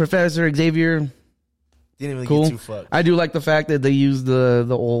 Professor Xavier. Didn't really cool. get too fucked. I do like the fact that they used the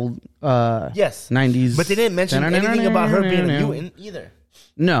old 90s. But they didn't mention anything about her being a mutant either.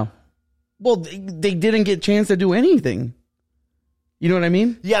 No. Well, they didn't get a chance to do anything. You know what I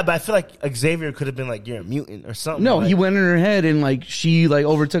mean? Yeah, but I feel like Xavier could have been like, you're a mutant or something. No, like, he went in her head and like she like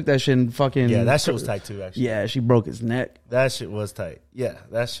overtook that shit and fucking. Yeah, that shit was tight too, actually. Yeah, she broke his neck. That shit was tight. Yeah,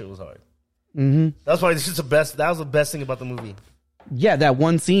 that shit was hard. Mm-hmm. That's why this is the best. That was the best thing about the movie. Yeah, that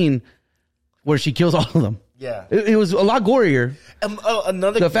one scene where she kills all of them. Yeah, it was a lot gorier.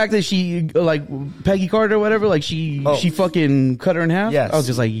 The fact that she like Peggy Carter or whatever, like she fucking cut her in half. Yes. I was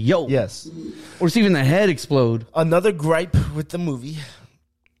just like, yo, yes. Or seeing the head explode. Another gripe with the movie.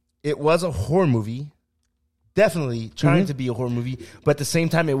 It was a horror movie. Definitely trying to be a horror movie, but at the same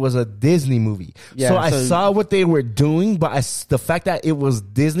time, it was a Disney movie. Yeah, so I saw what they were doing, but the fact that it was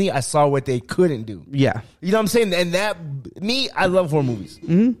Disney, I saw what they couldn't do. Yeah. You know what I'm saying? And I love horror movies.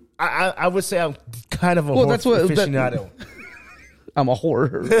 Mm-hmm. I would say I'm kind of a horror aficionado. I'm a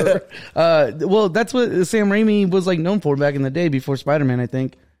horror. Well, that's what Sam Raimi was like known for back in the day before Spider-Man, I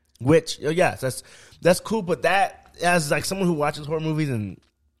think. Which, yes, that's cool, but that, as like someone who watches horror movies and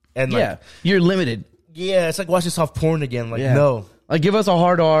like, you're limited. Yeah, it's like watching soft porn again. Like, no. Like, give us a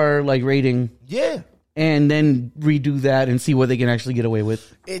hard R, like, rating. Yeah. and then redo that and see what they can actually get away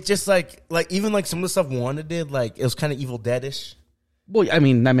with. It just like even like some of the stuff Wanda did, like it was kind of Evil Dead-ish. Well, I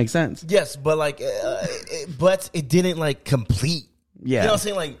mean, that makes sense. Yes, but like, but it didn't like complete. Yeah. You know what I'm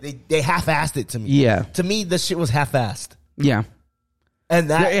saying? Like they half-assed it to me. Yeah. To me, this shit was half-assed. Yeah. And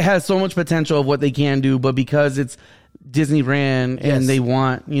that it has so much potential of what they can do, but because it's Disney ran and they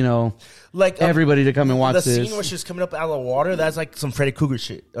want, like everybody to come and watch the this. scene where she's coming up out of the water, that's like some Freddy Krueger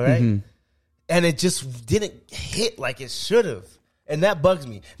shit, all right? Mhm. And it just didn't hit like it should have. And that bugs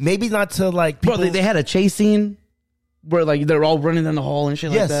me. Maybe not to like people. Bro, they had a chase scene where like they're all running down the hall and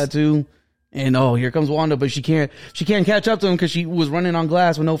shit like that too. And here comes Wanda, but she can't catch up to him because she was running on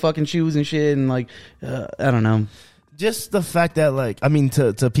glass with no fucking shoes and shit. And like, I don't know. Just the fact that like, I mean,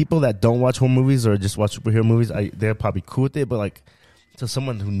 to people that don't watch horror movies or just watch superhero movies, they're probably cool with it. But like, to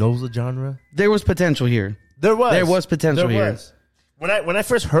someone who knows the genre, there was potential here. There was potential here. When I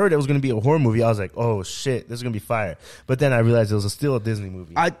first heard it was going to be a horror movie, I was like, oh shit, this is going to be fire. But then I realized it was still a Disney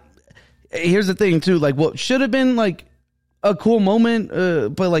movie. Here's the thing too, like what should have been like a cool moment,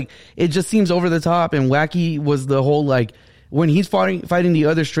 but like it just seems over the top and wacky was the whole like when he's fighting the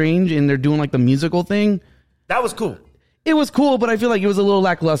other Strange and they're doing like the musical thing. That was cool. It was cool, but I feel like it was a little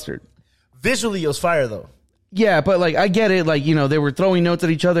lackluster. Visually, it was fire though. Yeah, but like I get it, like they were throwing notes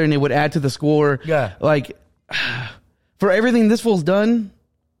at each other and it would add to the score. Yeah, like. For everything this fool's done,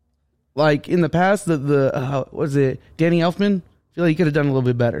 like in the past, what was it, Danny Elfman? I feel like he could have done a little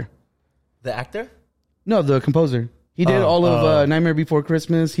bit better. The actor? No, the composer. He did all of Nightmare Before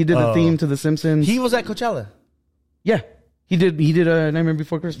Christmas. He did the theme to The Simpsons. He was at Coachella. Yeah, he did Nightmare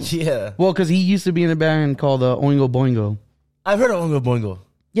Before Christmas. Yeah. Well, because he used to be in a band called Oingo Boingo. I've heard of Oingo Boingo.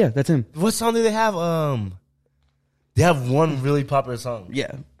 Yeah, that's him. What song do they have? They have one really popular song.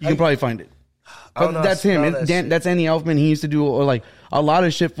 Yeah, you can probably find it. But that's him. That's Andy Elfman. He used to do like a lot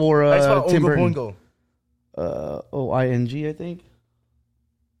of shit for Tim Burton. Oingo. OING, I think.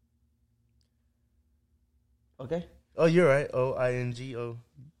 Okay. Oh, you're right. OINGO.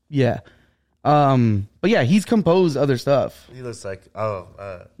 Yeah. But yeah, he's composed other stuff. He looks like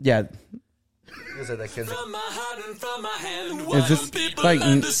yeah. He looks like that Kendrick. Is this like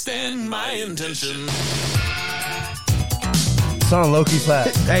understand my intention? Song low-key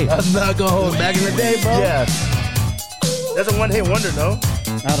flat. Hey, I'm not gonna hold back in the day, bro. Yeah. That's a one-hit wonder, no?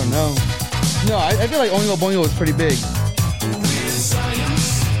 I don't know. No, I feel like Oingo Boingo was pretty big.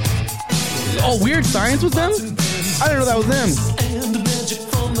 Oh, Weird Science was them? I didn't know that was them.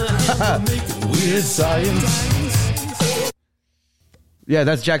 Weird Science. Yeah,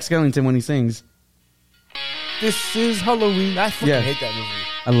 that's Jack Skellington when he sings. This is Halloween. I fucking hate that movie.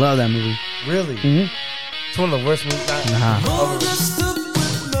 I love that movie. Really? Mm-hmm. It's one of the worst movies.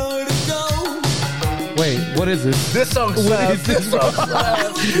 Wait, what is this? This song slaps. What is this, bro?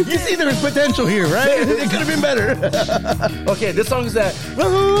 You see there's potential here, right? It could have been better. Okay, this song is that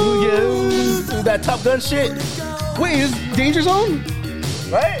that Top Gun shit. Wait, is Danger Zone?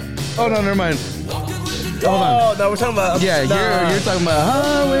 Right? Oh, no, never mind. Hold on. No, we're talking about... Yeah, you're talking about...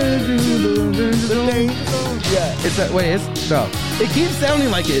 Highway to the Zone. Yeah. It's that... Wait, it's... No. It keeps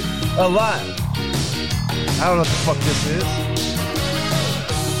sounding like it. A lot. I don't know what the fuck this is.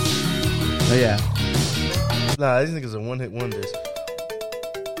 Oh, yeah. Nah, these niggas are one-hit wonders.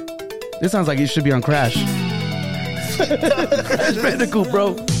 This sounds like it should be on Crash. Crash Bandicoot, bro.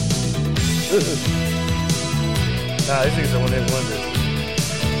 Nah, these niggas are one-hit wonders.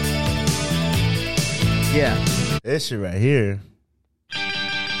 Yeah. This shit right here.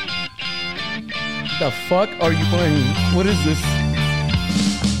 The fuck are you playing? What is this?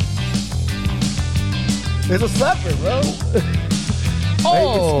 It's a slapper, bro.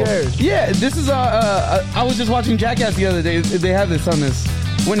 Oh, yeah. This is I was just watching Jackass the other day. They have this on this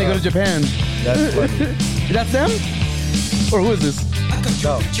when they go to Japan. That's funny. That's them? Or who is this?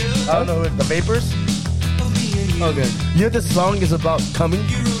 No, I don't know. The Vapors. Okay. You know this song is about coming.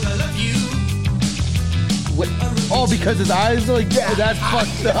 What? Oh, because his eyes are like that's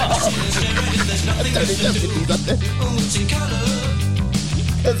fucked up.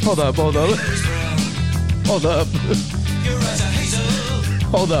 Hold up.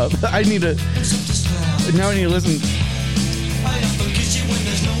 Hold up. I need to. Now I need to listen.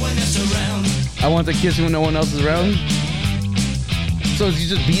 I want to kiss you when no one else is around. So is he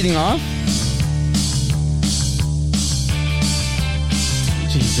just beating off?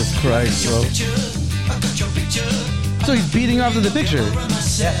 Jesus Christ, bro. So he's beating off to the picture.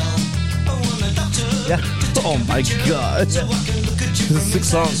 Yeah. Oh my god. This is a sick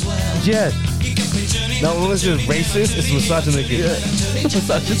song. Yeah. Not only is it racist, it's misogynistic.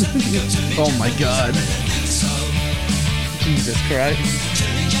 Oh my god. Jesus Christ.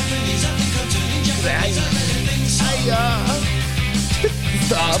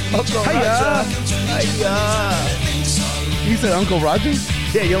 Stop. Uncle Roger. You said Uncle Roger?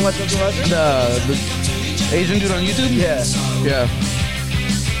 Yeah, you don't watch Uncle Roger? The Asian dude on YouTube? Yeah. Yeah.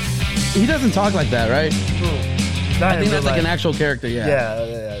 He doesn't talk like that, right? I think that's like an actual character,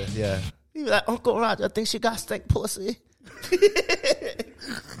 yeah. Yeah. He was like, Uncle Roger, I think she got steak pussy.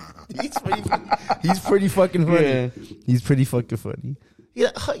 He's pretty fucking funny. Yeah. He's pretty fucking funny.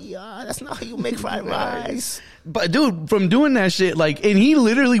 Yeah, oh yeah, that's not how you make fried rice. But dude, from doing that shit, like, and he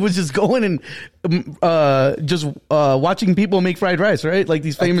literally was just going and just watching people make fried rice, right? Like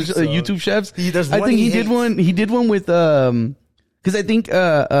these famous YouTube chefs. He did one with because I think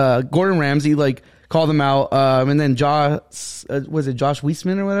Gordon Ramsay like called him out, and then Josh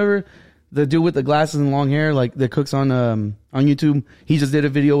Weissman or whatever, the dude with the glasses and long hair, like that cooks on YouTube. He just did a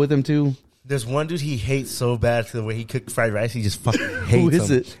video with him too. There's one dude he hates so bad for the way he cooked fried rice. He just fucking hates him. Who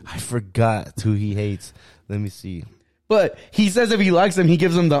is it? I forgot who he hates. Let me see. But he says if he likes him, he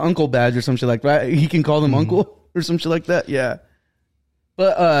gives him the uncle badge or some shit like that. He can call them uncle or some shit like that. Yeah.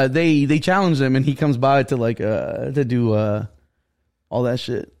 But they challenge him and he comes by to like to do all that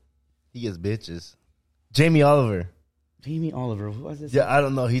shit. He gets bitches. Jamie Oliver. Who was this? Yeah, I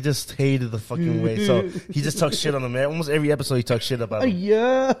don't know. He just hated the fucking way. So he just talks shit on the man. Almost every episode he talks shit about him.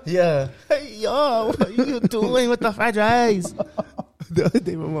 Yeah. Hey, yo, what are you doing with the fried rice? The other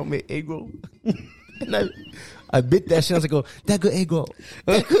day my mom made egg roll. And I bit that shit. I was like, that good egg roll.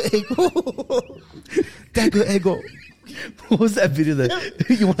 That good egg roll. That good egg roll. What was that video that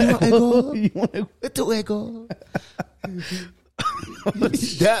you want egg roll? You want egg roll?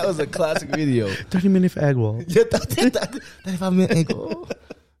 That was a classic video. 30-minute egg roll. Yeah, 35-minute egg roll.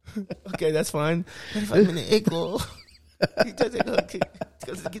 Okay, that's fine. 35-minute egg roll. He does it.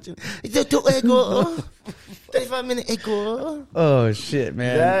 Goes to the kitchen. He does 2 egg roll. 35-minute egg roll. Oh shit,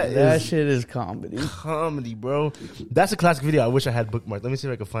 man! That shit is comedy. Comedy, bro. That's a classic video. I wish I had bookmarked. Let me see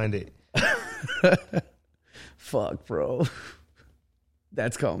if I can find it. Fuck, bro.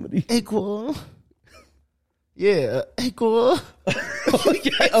 That's comedy. Egg roll. Yeah, egg roll.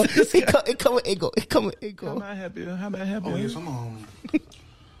 It come with egg roll. It come with egg roll. How may I help you? Oh, yes, I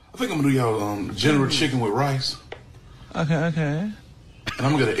think I'm gonna do y'all general chicken with rice. Okay. And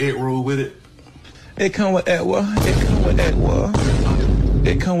I'm gonna get an egg roll with it. It come with egg roll.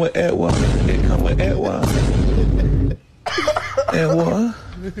 Egg roll.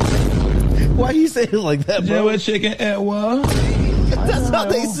 Why do you say it like that, bro? General chicken egg roll. That's how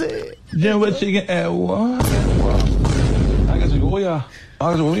they say it. General chicken egg roll.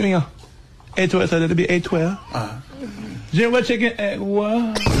 A12, so that'll be A12. General chicken egg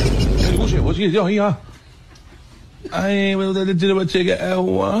roll. I will do the general chicken egg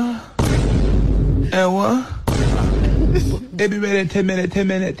roll. It'll be ready in 10 minutes.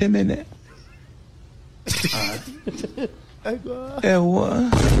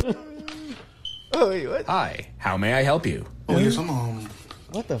 Oh, wait, what? Hi, how may I help you? Oh, yes,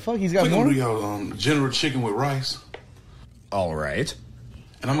 what the fuck? He's got more? more? I'm gonna do y'all general chicken with rice. All right.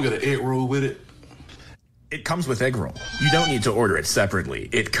 And I'm gonna get an egg roll with it. It comes with egg roll. You don't need to order it separately.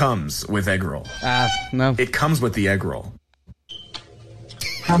 It comes with egg roll. No. It comes with the egg roll.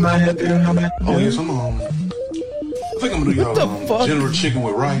 How may I help you? Oh, yes, I think I'm gonna do y'all general chicken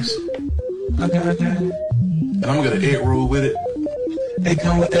with rice. Okay. And I'm gonna get an egg roll with it. It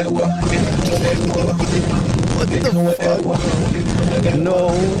come with egg roll. No.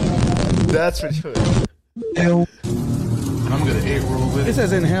 That's pretty good. And I'm gonna get an egg roll with it. It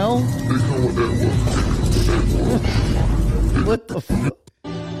says in hell? What the fuck?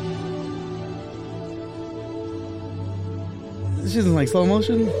 This isn't like slow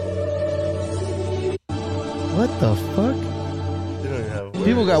motion? What the fuck?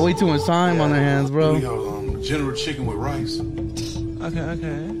 People got way too much time on their hands, bro. General chicken with rice. Okay.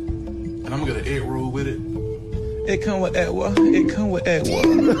 And I'm gonna get an egg roll with it. It come with egg roll.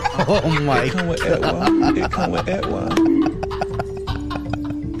 Oh my God. It come with egg roll.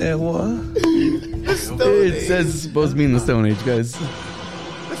 It says it's supposed to be in the Stone Age, guys.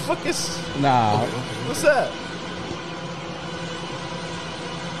 The fuck is... Nah. What's that?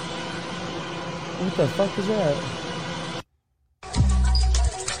 What the fuck is that?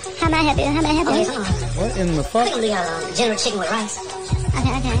 How may I help you? What in the fuck? I'm gonna do y'all general chicken with rice. Okay.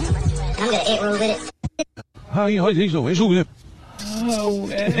 And I'm gonna egg roll with it. We gonna get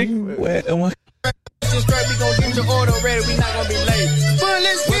your order ready. We not gonna be late. But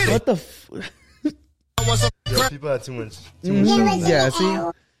let's get it. What the People have too much. Yeah, see?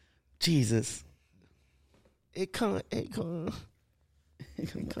 Jesus. It come.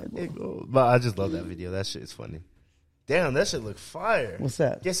 But I just love that video. That shit is funny. Damn, that shit look fire. What's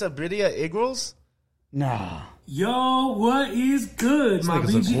that? Quesadilla egg rolls? Nah. Yo, what is good? My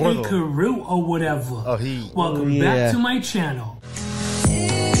BGA Karu or whatever. Welcome back to my channel.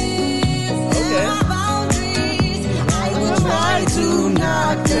 Try to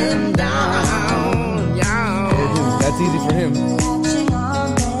knock them down. That's easy for him.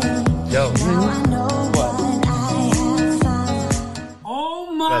 Yo.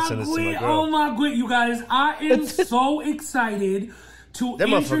 Oh my god, you guys. I am so excited to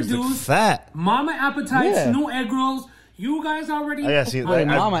introduce Mama Appetite's new egg rolls. You guys already Wait,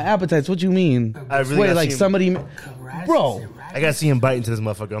 Mama Appetites, what you mean? Wait, like somebody... Bro. I gotta see him bite into this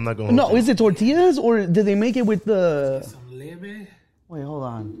motherfucker. I'm not going to No, is it tortillas or did they make it with the... Wait, hold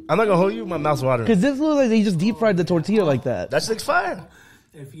on. I'm not gonna hold you. My mouth's watering. Because this looks like they just deep fried the tortilla like that. That shit's fire.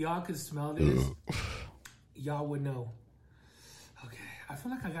 If y'all could smell this, y'all would know. Okay, I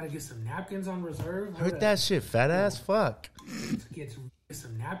feel like I gotta get some napkins on reserve. Heard that shit, fat ass. Fuck. Get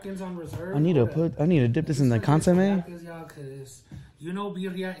some napkins on reserve. I need to dip this in the consomme. Napkins, y'all, because you know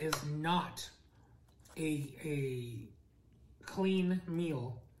birria is not a clean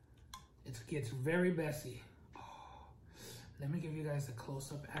meal. It gets very messy. Let me give you guys a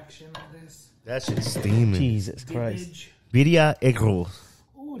close-up action of this. That shit's steaming. Jesus Christ. Birria egg rolls.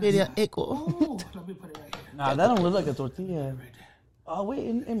 Birria egg rolls. Let me put it right here. Nah, that don't look like a tortilla. Oh, wait,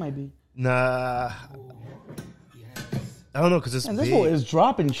 it might be. Nah. I don't know, because it's Man, big. this boy is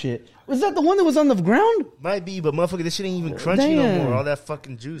dropping shit. Was that the one that was on the ground? Might be, but motherfucker, this shit ain't even crunchy no more. All that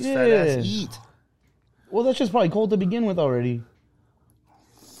fucking juice, fat ass eat. Well, that shit's probably cold to begin with already.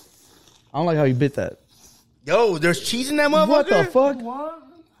 I don't like how you bit that. Yo, there's cheese in that motherfucker? What the fuck? What?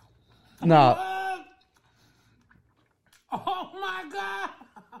 Nah. Oh my god!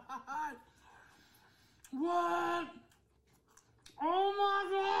 What? Oh my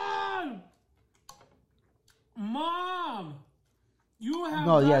god! Mom! You have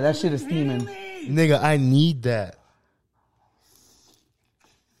No, yeah, that shit is steaming. Nigga, I need that.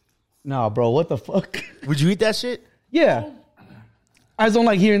 Nah, bro, what the fuck? Would you eat that shit? Yeah. I just don't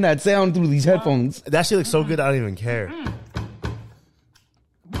like hearing that sound through these headphones. That shit looks so good, I don't even care.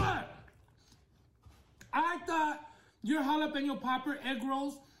 What? I thought your jalapeno popper egg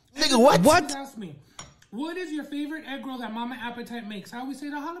rolls. Nigga, what? What? Ask me, what is your favorite egg roll that Mama Appetite makes? I always say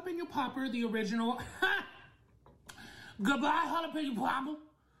the jalapeno popper, the original. Goodbye, jalapeno popper.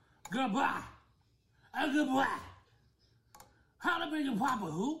 Goodbye. Goodbye. Jalapeno popper,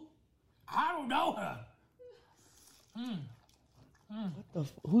 who? I don't know her. What the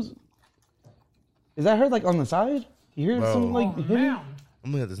who's? Is that her like on the side? You hear something like hitting? I'm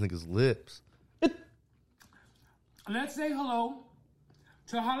looking at this nigga's lips. Let's say hello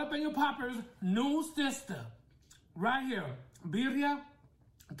to Jalapeno Popper's new sister. Right here. Birria,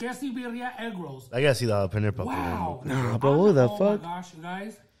 Quesy Birria egg rolls. I gotta see the jalapeno popper. Wow. Nah, bro, what the fuck? Oh my gosh, you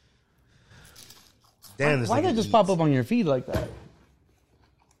guys. Damn, Why did it just pop up on your feed like that?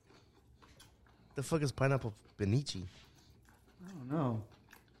 The fuck is pineapple benici? I don't know.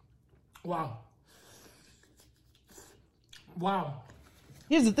 Wow. Wow.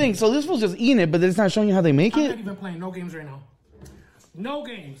 Here's the thing. So this fool's just eating it, but it's not showing you how they make I'm it? not even playing no games right now. No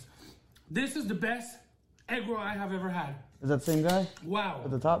games. This is the best egg roll I have ever had. Is that the same guy? Wow.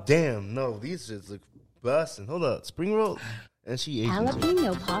 At the top? Damn, no, these shits look busting. Hold up, spring roll, and she ate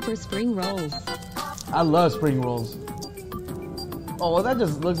Jalapeno popper spring rolls. I love spring rolls. Oh, well, that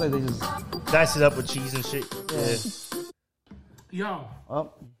just looks like they just dice it up with cheese and shit. Yo.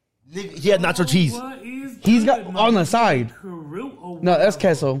 Oh. He had nacho cheese. He's got on the side. No, that's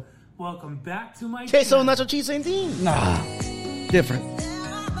queso. Welcome back to my queso, nacho cheese, same thing. Nah, different.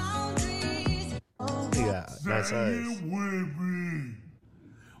 Yeah, nice size.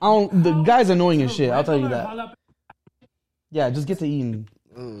 The guy's annoying as shit. I'll tell you that. Yeah, just get to eating.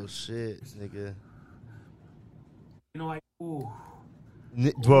 Oh shit, nigga. You know, ooh.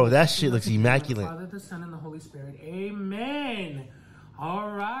 Bro, that shit looks immaculate. Father, the Son, and the Holy Spirit. Amen.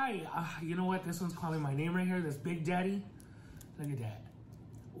 All right. You know what? This one's calling my name right here. This Big Daddy. Look at that.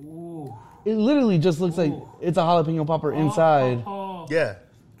 Ooh. It literally just looks like it's a jalapeno popper inside. Yeah.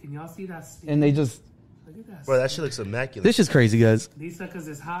 Can y'all see that? And they just... Look at that. Bro, that shit looks immaculate. This is crazy, guys. These suckers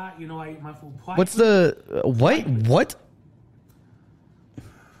is hot. You know, I eat my food twice. What's the... What?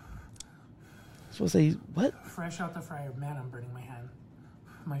 Supposed to say... What? Fresh out the fryer. Man, I'm burning my hand.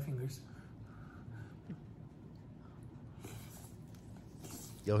 My fingers.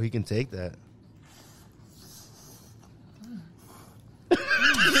 Yo, he can take that.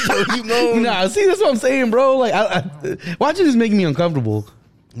 You know. Nah, see, that's what I'm saying, bro. Like, why'd you just make me uncomfortable?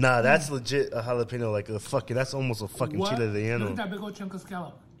 Nah, that's legit a jalapeno. Like a fucking, that's almost a fucking What? chile Look relleno. at that big old chunk of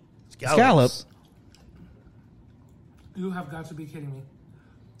scallop. Scallop? You have got to be kidding me.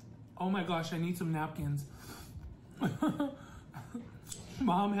 Oh my gosh, I need some napkins.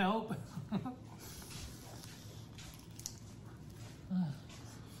 Mom, help.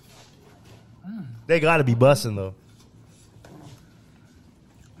 They gotta be busting though.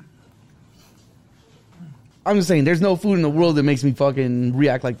 I'm just saying, there's no food in the world that makes me fucking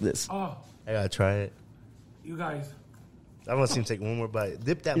react like this. Oh, I gotta try it. you guys. I want to see him take one more bite.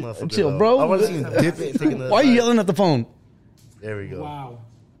 Dip that motherfucker. Chill, though. bro. I want to see him dip it and take another Why are you bite. yelling at the phone? There we go. Wow.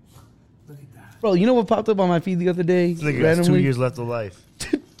 Bro, you know what popped up on my feed the other day? This nigga has 2 years left of life.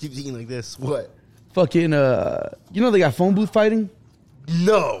 Keeps eating like this. What? Fucking, you know they got phone booth fighting?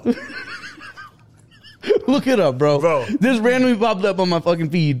 No. Look it up, bro. This randomly popped up on my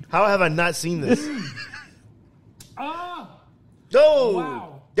fucking feed. How have I not seen this? Ah. Yo.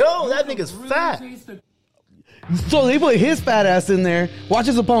 Wow. Yo, that nigga's fat. So they put his fat ass in there. Watch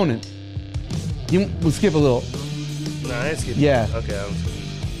his opponent. We'll skip a little. Nah, I ain't skipping. Yeah. Okay.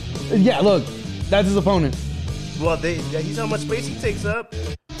 Yeah, look. That's his opponent. Well, he's how much space he takes up.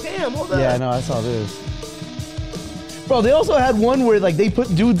 Damn, hold on. Yeah, no, I saw this. Bro, they also had one where like they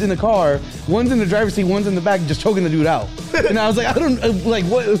put dudes in the car. One's in the driver's seat, one's in the back, just choking the dude out. And I was like, I don't like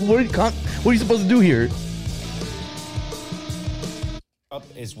what are you supposed to do here? Up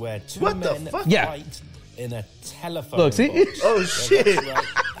is where two What the men fuck? fight in a telephone Look, see? box. Oh, Yeah, shit. that's right,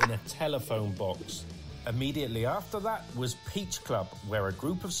 in a telephone box. Immediately after that was Peach Club, where a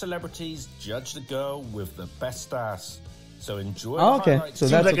group of celebrities judged the girl with the best ass. So enjoy Oh, the okay. highlights. So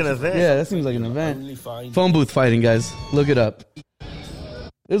that's like an event. Yeah, that seems like an Only event. find Phone booth fighting, guys. Look it up.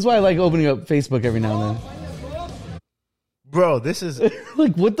 This is why I like opening up Facebook every now and then. Bro, this is...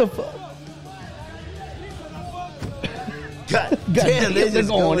 Like, what the fuck? God God damn, they're just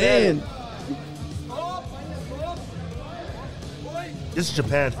going in. This is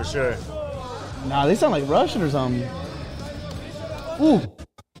Japan for sure. Nah, they sound like Russian or something. Ooh.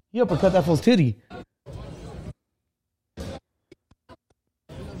 You uppercut that fool's titty.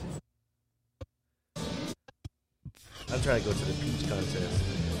 I'm trying to go to the peach contest.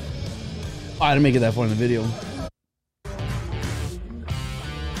 Oh, I didn't make it that far in the video.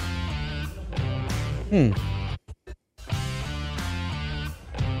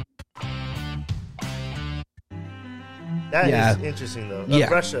 That Yeah. is interesting though. Yeah.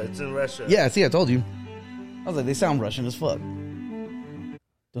 Russia. It's in Russia. Yeah, see, I told you. I was like, they sound Russian as fuck.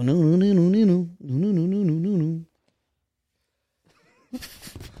 Damn,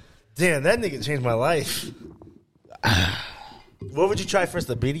 that nigga changed my life. What would you try first,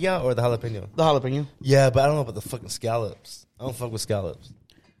 the birria or the jalapeno? The jalapeno. Yeah, but I don't know about the fucking scallops. I don't fuck with scallops.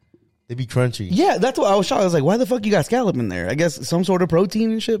 They be crunchy. Yeah, that's what I was shocked. I was like, why the fuck you got scallop in there? I guess some sort of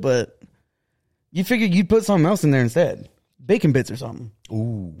protein and shit, but you figured you'd put something else in there instead. Bacon bits or something.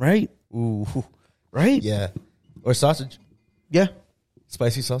 Ooh. Right? Ooh. Right? Yeah. Or sausage. Yeah.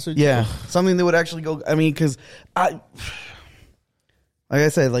 Spicy sausage? Yeah. Something that would actually go, I mean, because like I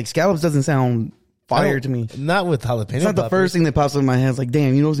said, like scallops doesn't sound fire to me. Not with jalapeno. It's not the first thing that pops in my head. It's like,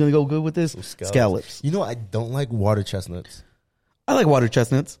 damn, you know what's going to go good with this? Scallops. You know, I don't like water chestnuts. I like water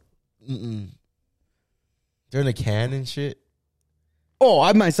chestnuts. Mm-mm. They're in a can and shit. Oh,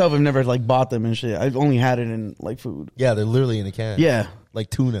 I myself have never like bought them and shit. I've only had it in like food. Yeah, they're literally in a can. Yeah. Like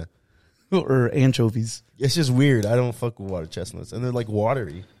tuna. Or anchovies. It's just weird. I don't fuck with water chestnuts. And they're like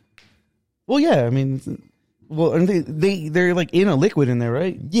watery. Well, yeah, I mean, well, and they're like in a liquid in there,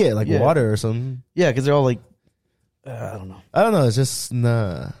 right? Yeah, like water or something. Yeah, because they're all like, I don't know. I don't know. It's just,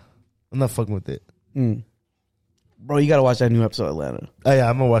 nah. I'm not fucking with it. Bro, you got to watch that new episode of Atlanta. Oh, yeah,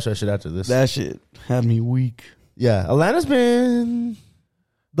 I'm going to watch that shit after this. That shit had me weak. Yeah, Atlanta's been...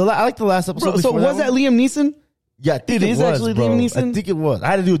 I like the last episode. Bro, so was that Liam Neeson? Yeah, I think It is was, actually bro. Liam Neeson? I think it was. I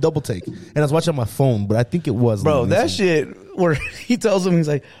had to do a double take. And I was watching on my phone, but I think it was Bro, Liam that Neeson. shit where he tells him, he's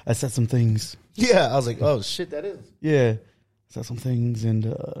like, I said some things. Yeah, I was like, oh, shit, that is. Yeah. Said some things and,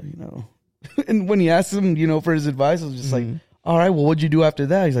 you know. And when he asked him, you know, for his advice, I was just like, all right, well, what'd you do after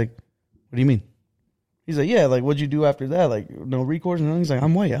that? He's like, what do you mean? He's like, yeah, like, what'd you do after that? Like, no recourse? And he's like,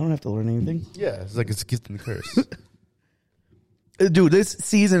 I'm white. I don't have to learn anything. Yeah, it's like it's a gift and a curse. Dude, this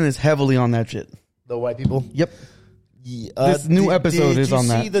season is heavily on that shit. The white people? Yep. Yeah, This new episode is on Did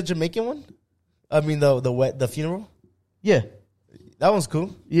you that. see the Jamaican one? I mean, the funeral? Yeah. That one's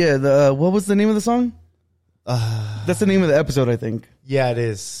cool. Yeah, the what was the name of the song? That's the name of the episode, I think. Yeah, it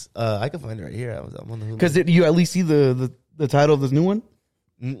is. I can find it right here. I'm on the Hulu. Because you at least see the title of this new one?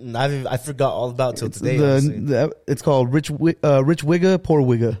 I forgot all about it till today. It's called Rich Wigga, Poor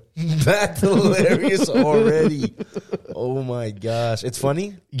Wigga. That's hilarious already. Oh my gosh. It's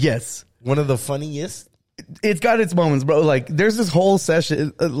funny? Yes. One of the funniest? It's got its moments, bro. Like, there's this whole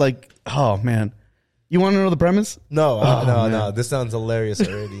session, like, oh, man. You want to know the premise? No, no. This sounds hilarious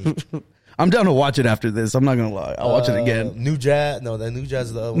already. I'm down to watch it after this. I'm not gonna lie. I'll watch it again. New Jazz. No, that New Jazz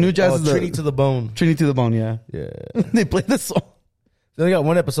is the other one. New Jazz is Trinity to the Bone. Trinity to the Bone. Yeah. Yeah. They play this song. They only got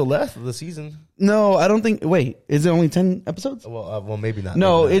one episode left of the season. No, I don't think. Wait, is it only 10 episodes? Well, maybe not.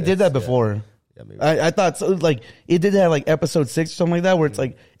 No, maybe it did that before. Yeah, maybe. I thought so. Like it did that like episode 6 or something like that, where it's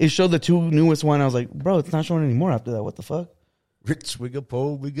like it showed the 2 newest one. I was like, bro, it's not showing anymore after that. What the fuck? Rich wigger,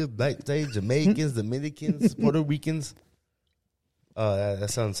 poor wigger, black day, Jamaicans, Dominicans, Puerto Ricans.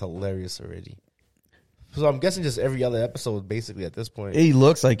 That sounds hilarious already. So I'm guessing just every other episode, basically, at this point. It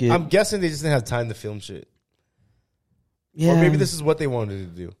looks like it. I'm guessing they just didn't have time to film shit. Yeah. Or maybe this is what they wanted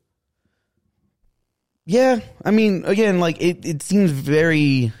to do. Yeah. I mean, again, like it seems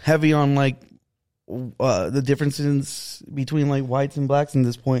very heavy on like the differences between like whites and blacks in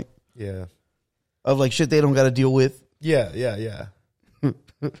this point. Yeah. Of like shit they don't got to deal with. Yeah.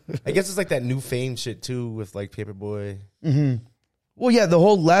 I guess it's like that new fame shit too with like Paperboy. Mm-hmm. Well, yeah, the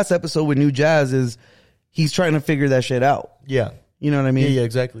whole last episode with New Jazz is he's trying to figure that shit out. Yeah. You know what I mean? Yeah,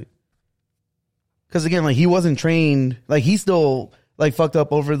 exactly. Because again, like he wasn't trained. Like he's still like fucked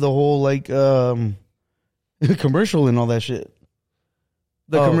up over the whole like commercial and all that shit.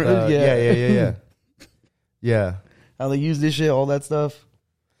 Yeah. Yeah. How they use this shit, all that stuff.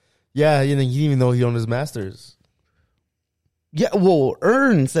 Yeah, you know, he didn't even know he owned his masters. Yeah, well,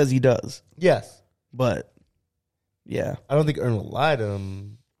 Earn says he does. Yes. But, yeah. I don't think Earn will lie to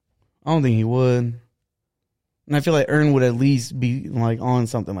him. I don't think he would. And I feel like Earn would at least be like on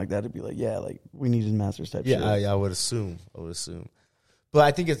something like that to be like, yeah, like we need his masters type shit. Yeah, I would assume. But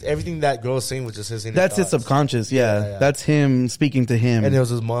I think it's everything that girl was saying was just his inner That's thoughts. his subconscious, yeah. That's him speaking to him. And it was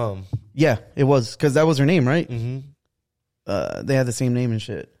his mom. Yeah, it was. Because that was her name, right? Mm-hmm. They had the same name and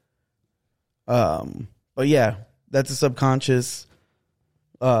shit. But yeah, that's a subconscious.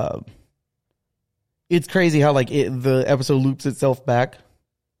 It's crazy how like the episode loops itself back.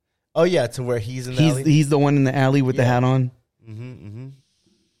 Oh yeah, to where he's in the alley. He's the one in the alley with the hat on.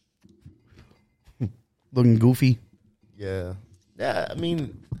 Looking goofy. Yeah. Yeah, I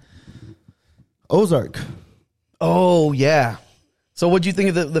mean, Ozark. Oh, yeah. So what'd you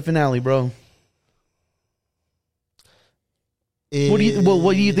think of the finale, bro? What do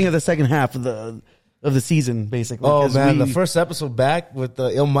you think of the second half of the season, basically? Oh, man, the first episode back with the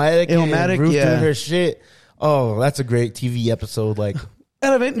Illmatic and Ruth doing her shit. Oh, that's a great TV episode. Like,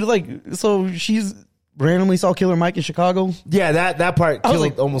 so she's randomly saw Killer Mike in Chicago. Yeah, that part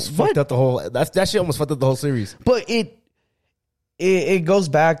fucked up the whole. That shit almost fucked up the whole series. But it goes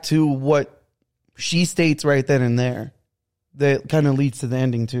back to what she states right then and there. That kind of leads to the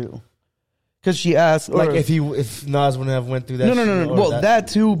ending too. Because she asked, like, if Nas wouldn't have went through that. No. Well, that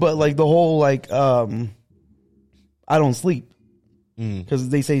too, but like the whole like, I don't sleep because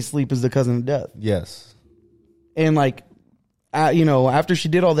they say sleep is the cousin of death. Yes, and like, after she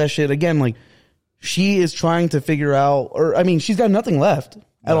did all that shit again, like she is trying to figure out, or I mean, she's got nothing left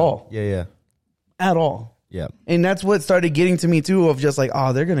at all. Yeah, at all. Yeah, and that's what started getting to me too. Of just like,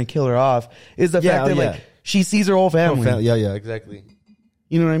 oh, they're gonna kill her off. Is the fact that like she sees her whole family. Yeah, exactly.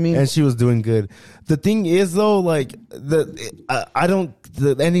 You know what I mean? And she was doing good. The thing is, though, like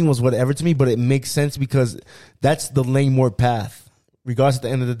the ending was whatever to me, but it makes sense because that's the Langmore path. Regardless, at the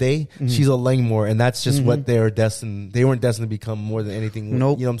end of the day, she's a Langmore, and that's just what they were destined. They weren't destined to become more than anything.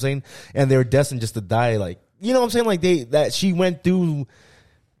 Nope. You know what I'm saying? And they were destined just to die. Like, you know what I'm saying? Like that she went through.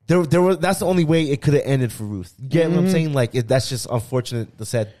 That's the only way it could have ended for Ruth. You get what I'm saying? Like that's just unfortunate. The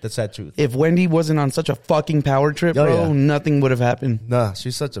sad truth. If Wendy wasn't on such a fucking power trip, bro, nothing would have happened. Nah,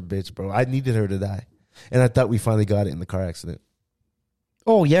 she's such a bitch, bro. I needed her to die, and I thought we finally got it in the car accident.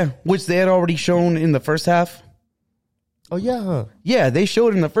 Oh yeah, which they had already shown in the first half. Oh yeah, huh? Yeah, they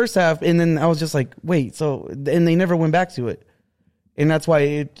showed it in the first half, and then I was just like, wait, so and they never went back to it, and that's why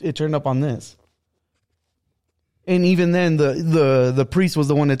it turned up on this. And even then, the priest was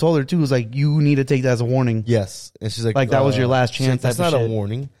the one that told her too. Was like, you need to take that as a warning. Yes, and she's like, that was your last chance. That's not a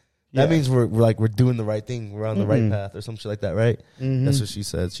warning. That means we're doing the right thing. We're on the right path or some shit like that, right? That's what she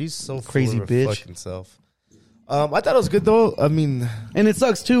said. She's so crazy full of her bitch. fucking self. I thought it was good though. I mean, and it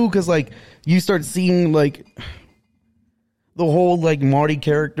sucks too because like you start seeing like the whole like Marty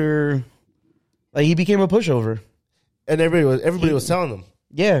character, like he became a pushover, and everybody was telling him.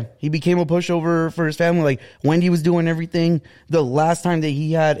 Yeah, he became a pushover for his family. Like Wendy was doing everything. The last time that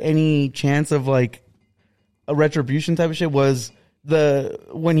he had any chance of like a retribution type of shit was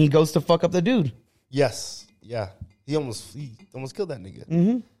when he goes to fuck up the dude. Yes, yeah, he almost killed that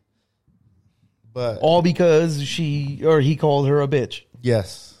nigga. But all because he called her a bitch.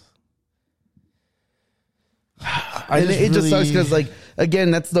 Yes, It just sucks because like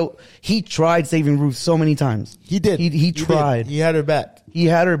again, he tried saving Ruth so many times. He did. He tried. He had her back. He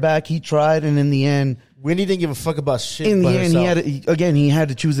had her back. He tried, and in the end, Wendy didn't give a fuck about shit. in the but end, herself. he had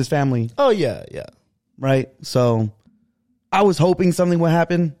to choose his family. Oh yeah, yeah. Right. So, I was hoping something would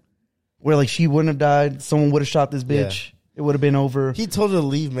happen where like she wouldn't have died. Someone would have shot this bitch. Yeah. It would have been over. He told her to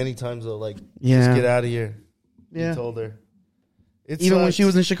leave many times though. Like, Yeah. just get out of here. Yeah. He told her. Even when she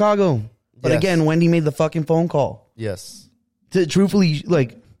was in Chicago. But Yes. again, Wendy made the fucking phone call. Yes. Truthfully,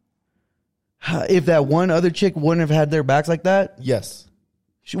 like, if that one other chick wouldn't have had their backs like that, yes,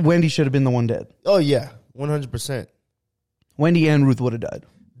 Wendy should have been the one dead. Oh yeah, 100%. Wendy and Ruth would have died.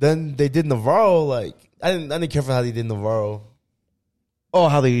 Then they did Navarro. Like I didn't care for how they did Navarro. Oh,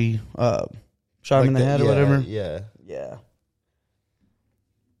 how they shot him in the head or whatever. Yeah. Yeah.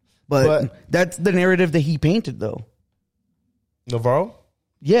 But that's the narrative that he painted, though. Navarro?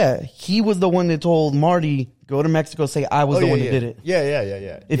 Yeah, he was the one that told Marty, go to Mexico, say I was the one that did it.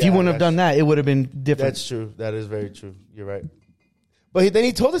 Yeah. If he wouldn't have done that, it would have been different. That's true. That is very true. You're right. But then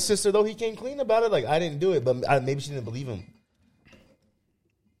he told his sister, though, he came clean about it. Like, I didn't do it, but maybe she didn't believe him.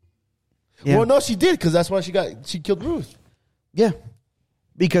 Yeah. Well, no, she did, because that's why she killed Ruth. Yeah.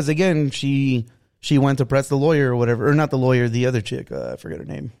 Because, again, she went to press the lawyer or whatever. Or not the lawyer, the other chick. I forget her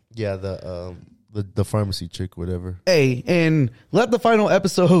name. Yeah, the pharmacy chick, whatever. Hey, and let the final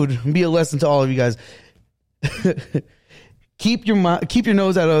episode be a lesson to all of you guys. Keep your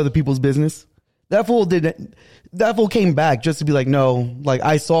nose out of other people's business. That fool came back just to be like, no, like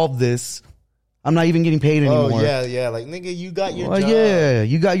I solved this. I'm not even getting paid anymore. Oh yeah. Like nigga, you got your job. Yeah,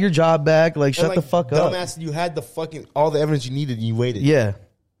 you got your job back. Like shut the fuck up. Dumbass, you had all the evidence you needed and you waited. Yeah.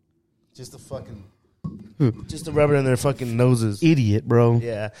 Just to rub it in their fucking noses. Idiot, bro.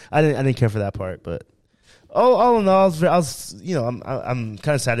 Yeah. I didn't care for that part, but all in all, I was I'm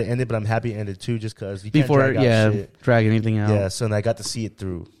kind of sad it ended, but I'm happy it ended too, just because you can't drag anything out. Yeah, so I got to see it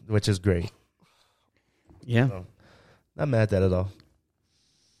through, which is great. Yeah. So, not mad at that at all.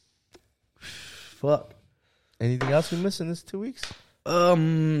 Fuck. Anything else we missed in this 2 weeks?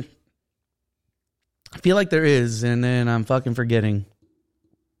 I feel like there is, and then I'm fucking forgetting.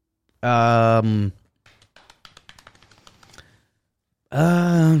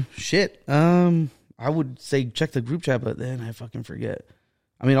 Shit. I would say check the group chat, but then I fucking forget.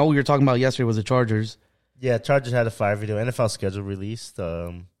 I mean, all we were talking about yesterday was the Chargers. Yeah, Chargers had a fire video. NFL schedule released.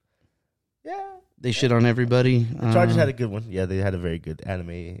 They shit on everybody. The Chargers had a good one. Yeah, they had a very good anime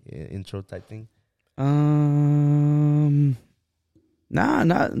intro type thing. Nah,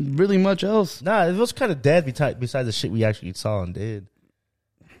 not really much else. Nah, it was kind of dead besides the shit we actually saw and did.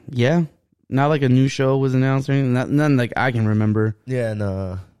 Yeah, not like a new show was announced or anything. None like I can remember. Yeah,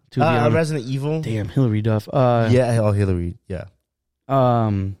 no. Resident Evil. Damn, Hillary Duff. Hillary. Yeah.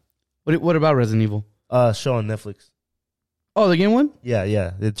 What about Resident Evil? Show on Netflix. Oh, the game one?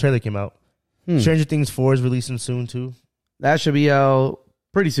 Yeah. The trailer came out. Stranger Things 4 is releasing soon too. That should be out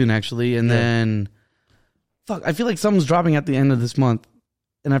pretty soon, actually. And then, I feel like something's dropping at the end of this month,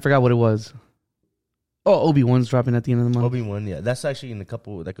 and I forgot what it was. Oh, Obi-Wan's dropping at the end of the month. Obi-Wan, yeah, that's actually in a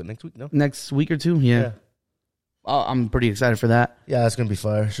couple next week. No, next week or two. Yeah. I'm pretty excited for that. Yeah, it's gonna be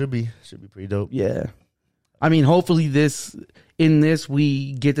fire. Should be pretty dope. Yeah, I mean, hopefully in this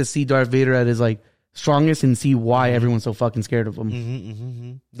we get to see Darth Vader at his like strongest and see why everyone's so fucking scared of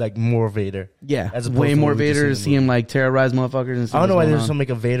him. Like more Vader. Yeah, as way more Vader. See him like terrorize motherfuckers. And I don't know why they just don't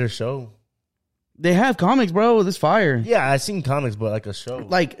make a Vader show. They have comics, bro. This fire. Yeah, I've seen comics, but like a show.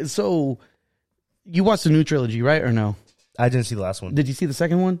 Like so, you watched the new trilogy, right, or no? I didn't see the last one. Did you see the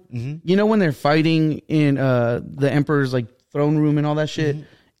second one? Mm-hmm. You know when they're fighting in the Emperor's like throne room and all that shit,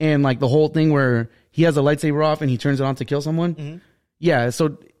 and like the whole thing where he has a lightsaber off and he turns it on to kill someone. Yeah,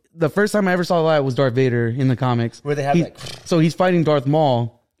 so the first time I ever saw that was Darth Vader in the comics. Where they have so he's fighting Darth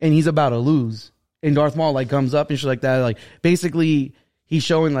Maul and he's about to lose, and Darth Maul like comes up and shit like that. Like basically he's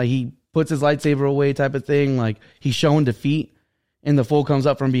showing like he puts his lightsaber away type of thing. Like he's showing defeat, and the fool comes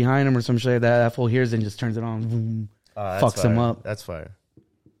up from behind him or some shit like that. That fool hears it and just turns it on. Boom. Fucks him up. That's fire.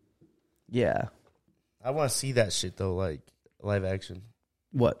 Yeah. I want to see that shit though, like live action.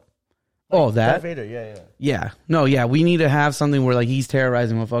 What? Like that? Darth Vader, yeah. Yeah. No, yeah. We need to have something where like he's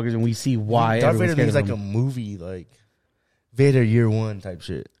terrorizing motherfuckers and we see why. Darth Vader needs like a movie, like Vader Year One type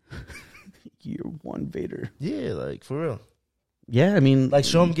shit. Year One Vader. Yeah, like for real. Yeah, I mean, like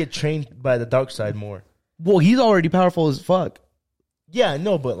show him get trained by the dark side more. Well, he's already powerful as fuck. Yeah, I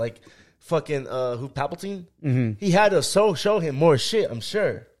know, but like. Fucking who Palpatine? He had to show him more shit, I'm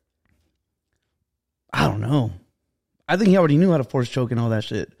sure. I don't know. I think he already knew how to force choke and all that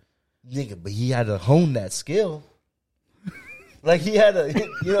shit. Nigga, but he had to hone that skill. Like he had to,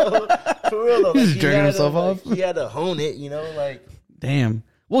 for real though. Like, he's jerking himself off. Like, he had to hone it, like. Damn.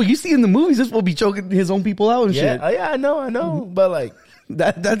 Well, you see in the movies, this will be choking his own people out and shit. Yeah, I know. But like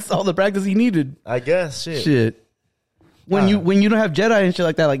that's all the practice he needed. I guess. Shit. When you don't have Jedi and shit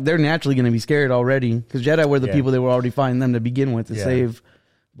like that, like they're naturally gonna be scared already because Jedi were the people that were already fighting them to begin with to save.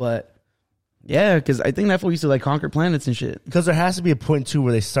 But yeah, because I think that fool used to like conquer planets and shit. Because there has to be a point too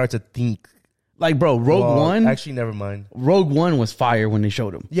where they start to think. Like, bro, Rogue One. Actually, never mind. Rogue One was fire when they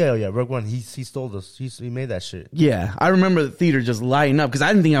showed him. Yeah. Rogue One. He stole us. He made that shit. Yeah, I remember the theater just lighting up because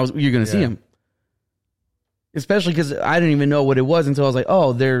I didn't think you're gonna see him. Especially because I didn't even know what it was until I was like,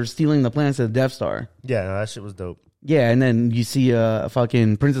 oh, they're stealing the plans to the Death Star. Yeah, no, that shit was dope. Yeah, and then you see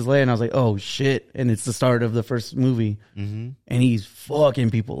fucking Princess Leia, and I was like, oh shit, and it's the start of the first movie, and he's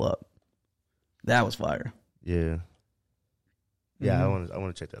fucking people up. That was fire. Yeah. I want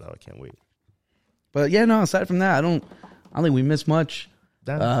to check that out. I can't wait. But yeah, no. Aside from that, I don't think we missed much.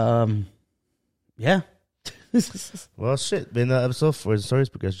 Yeah. Well, shit. Been an episode for the Stories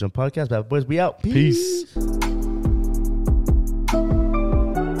Progress Jump Podcast. Bad boys, we out. Peace. Sipping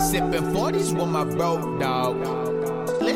 40s with my bro, dog.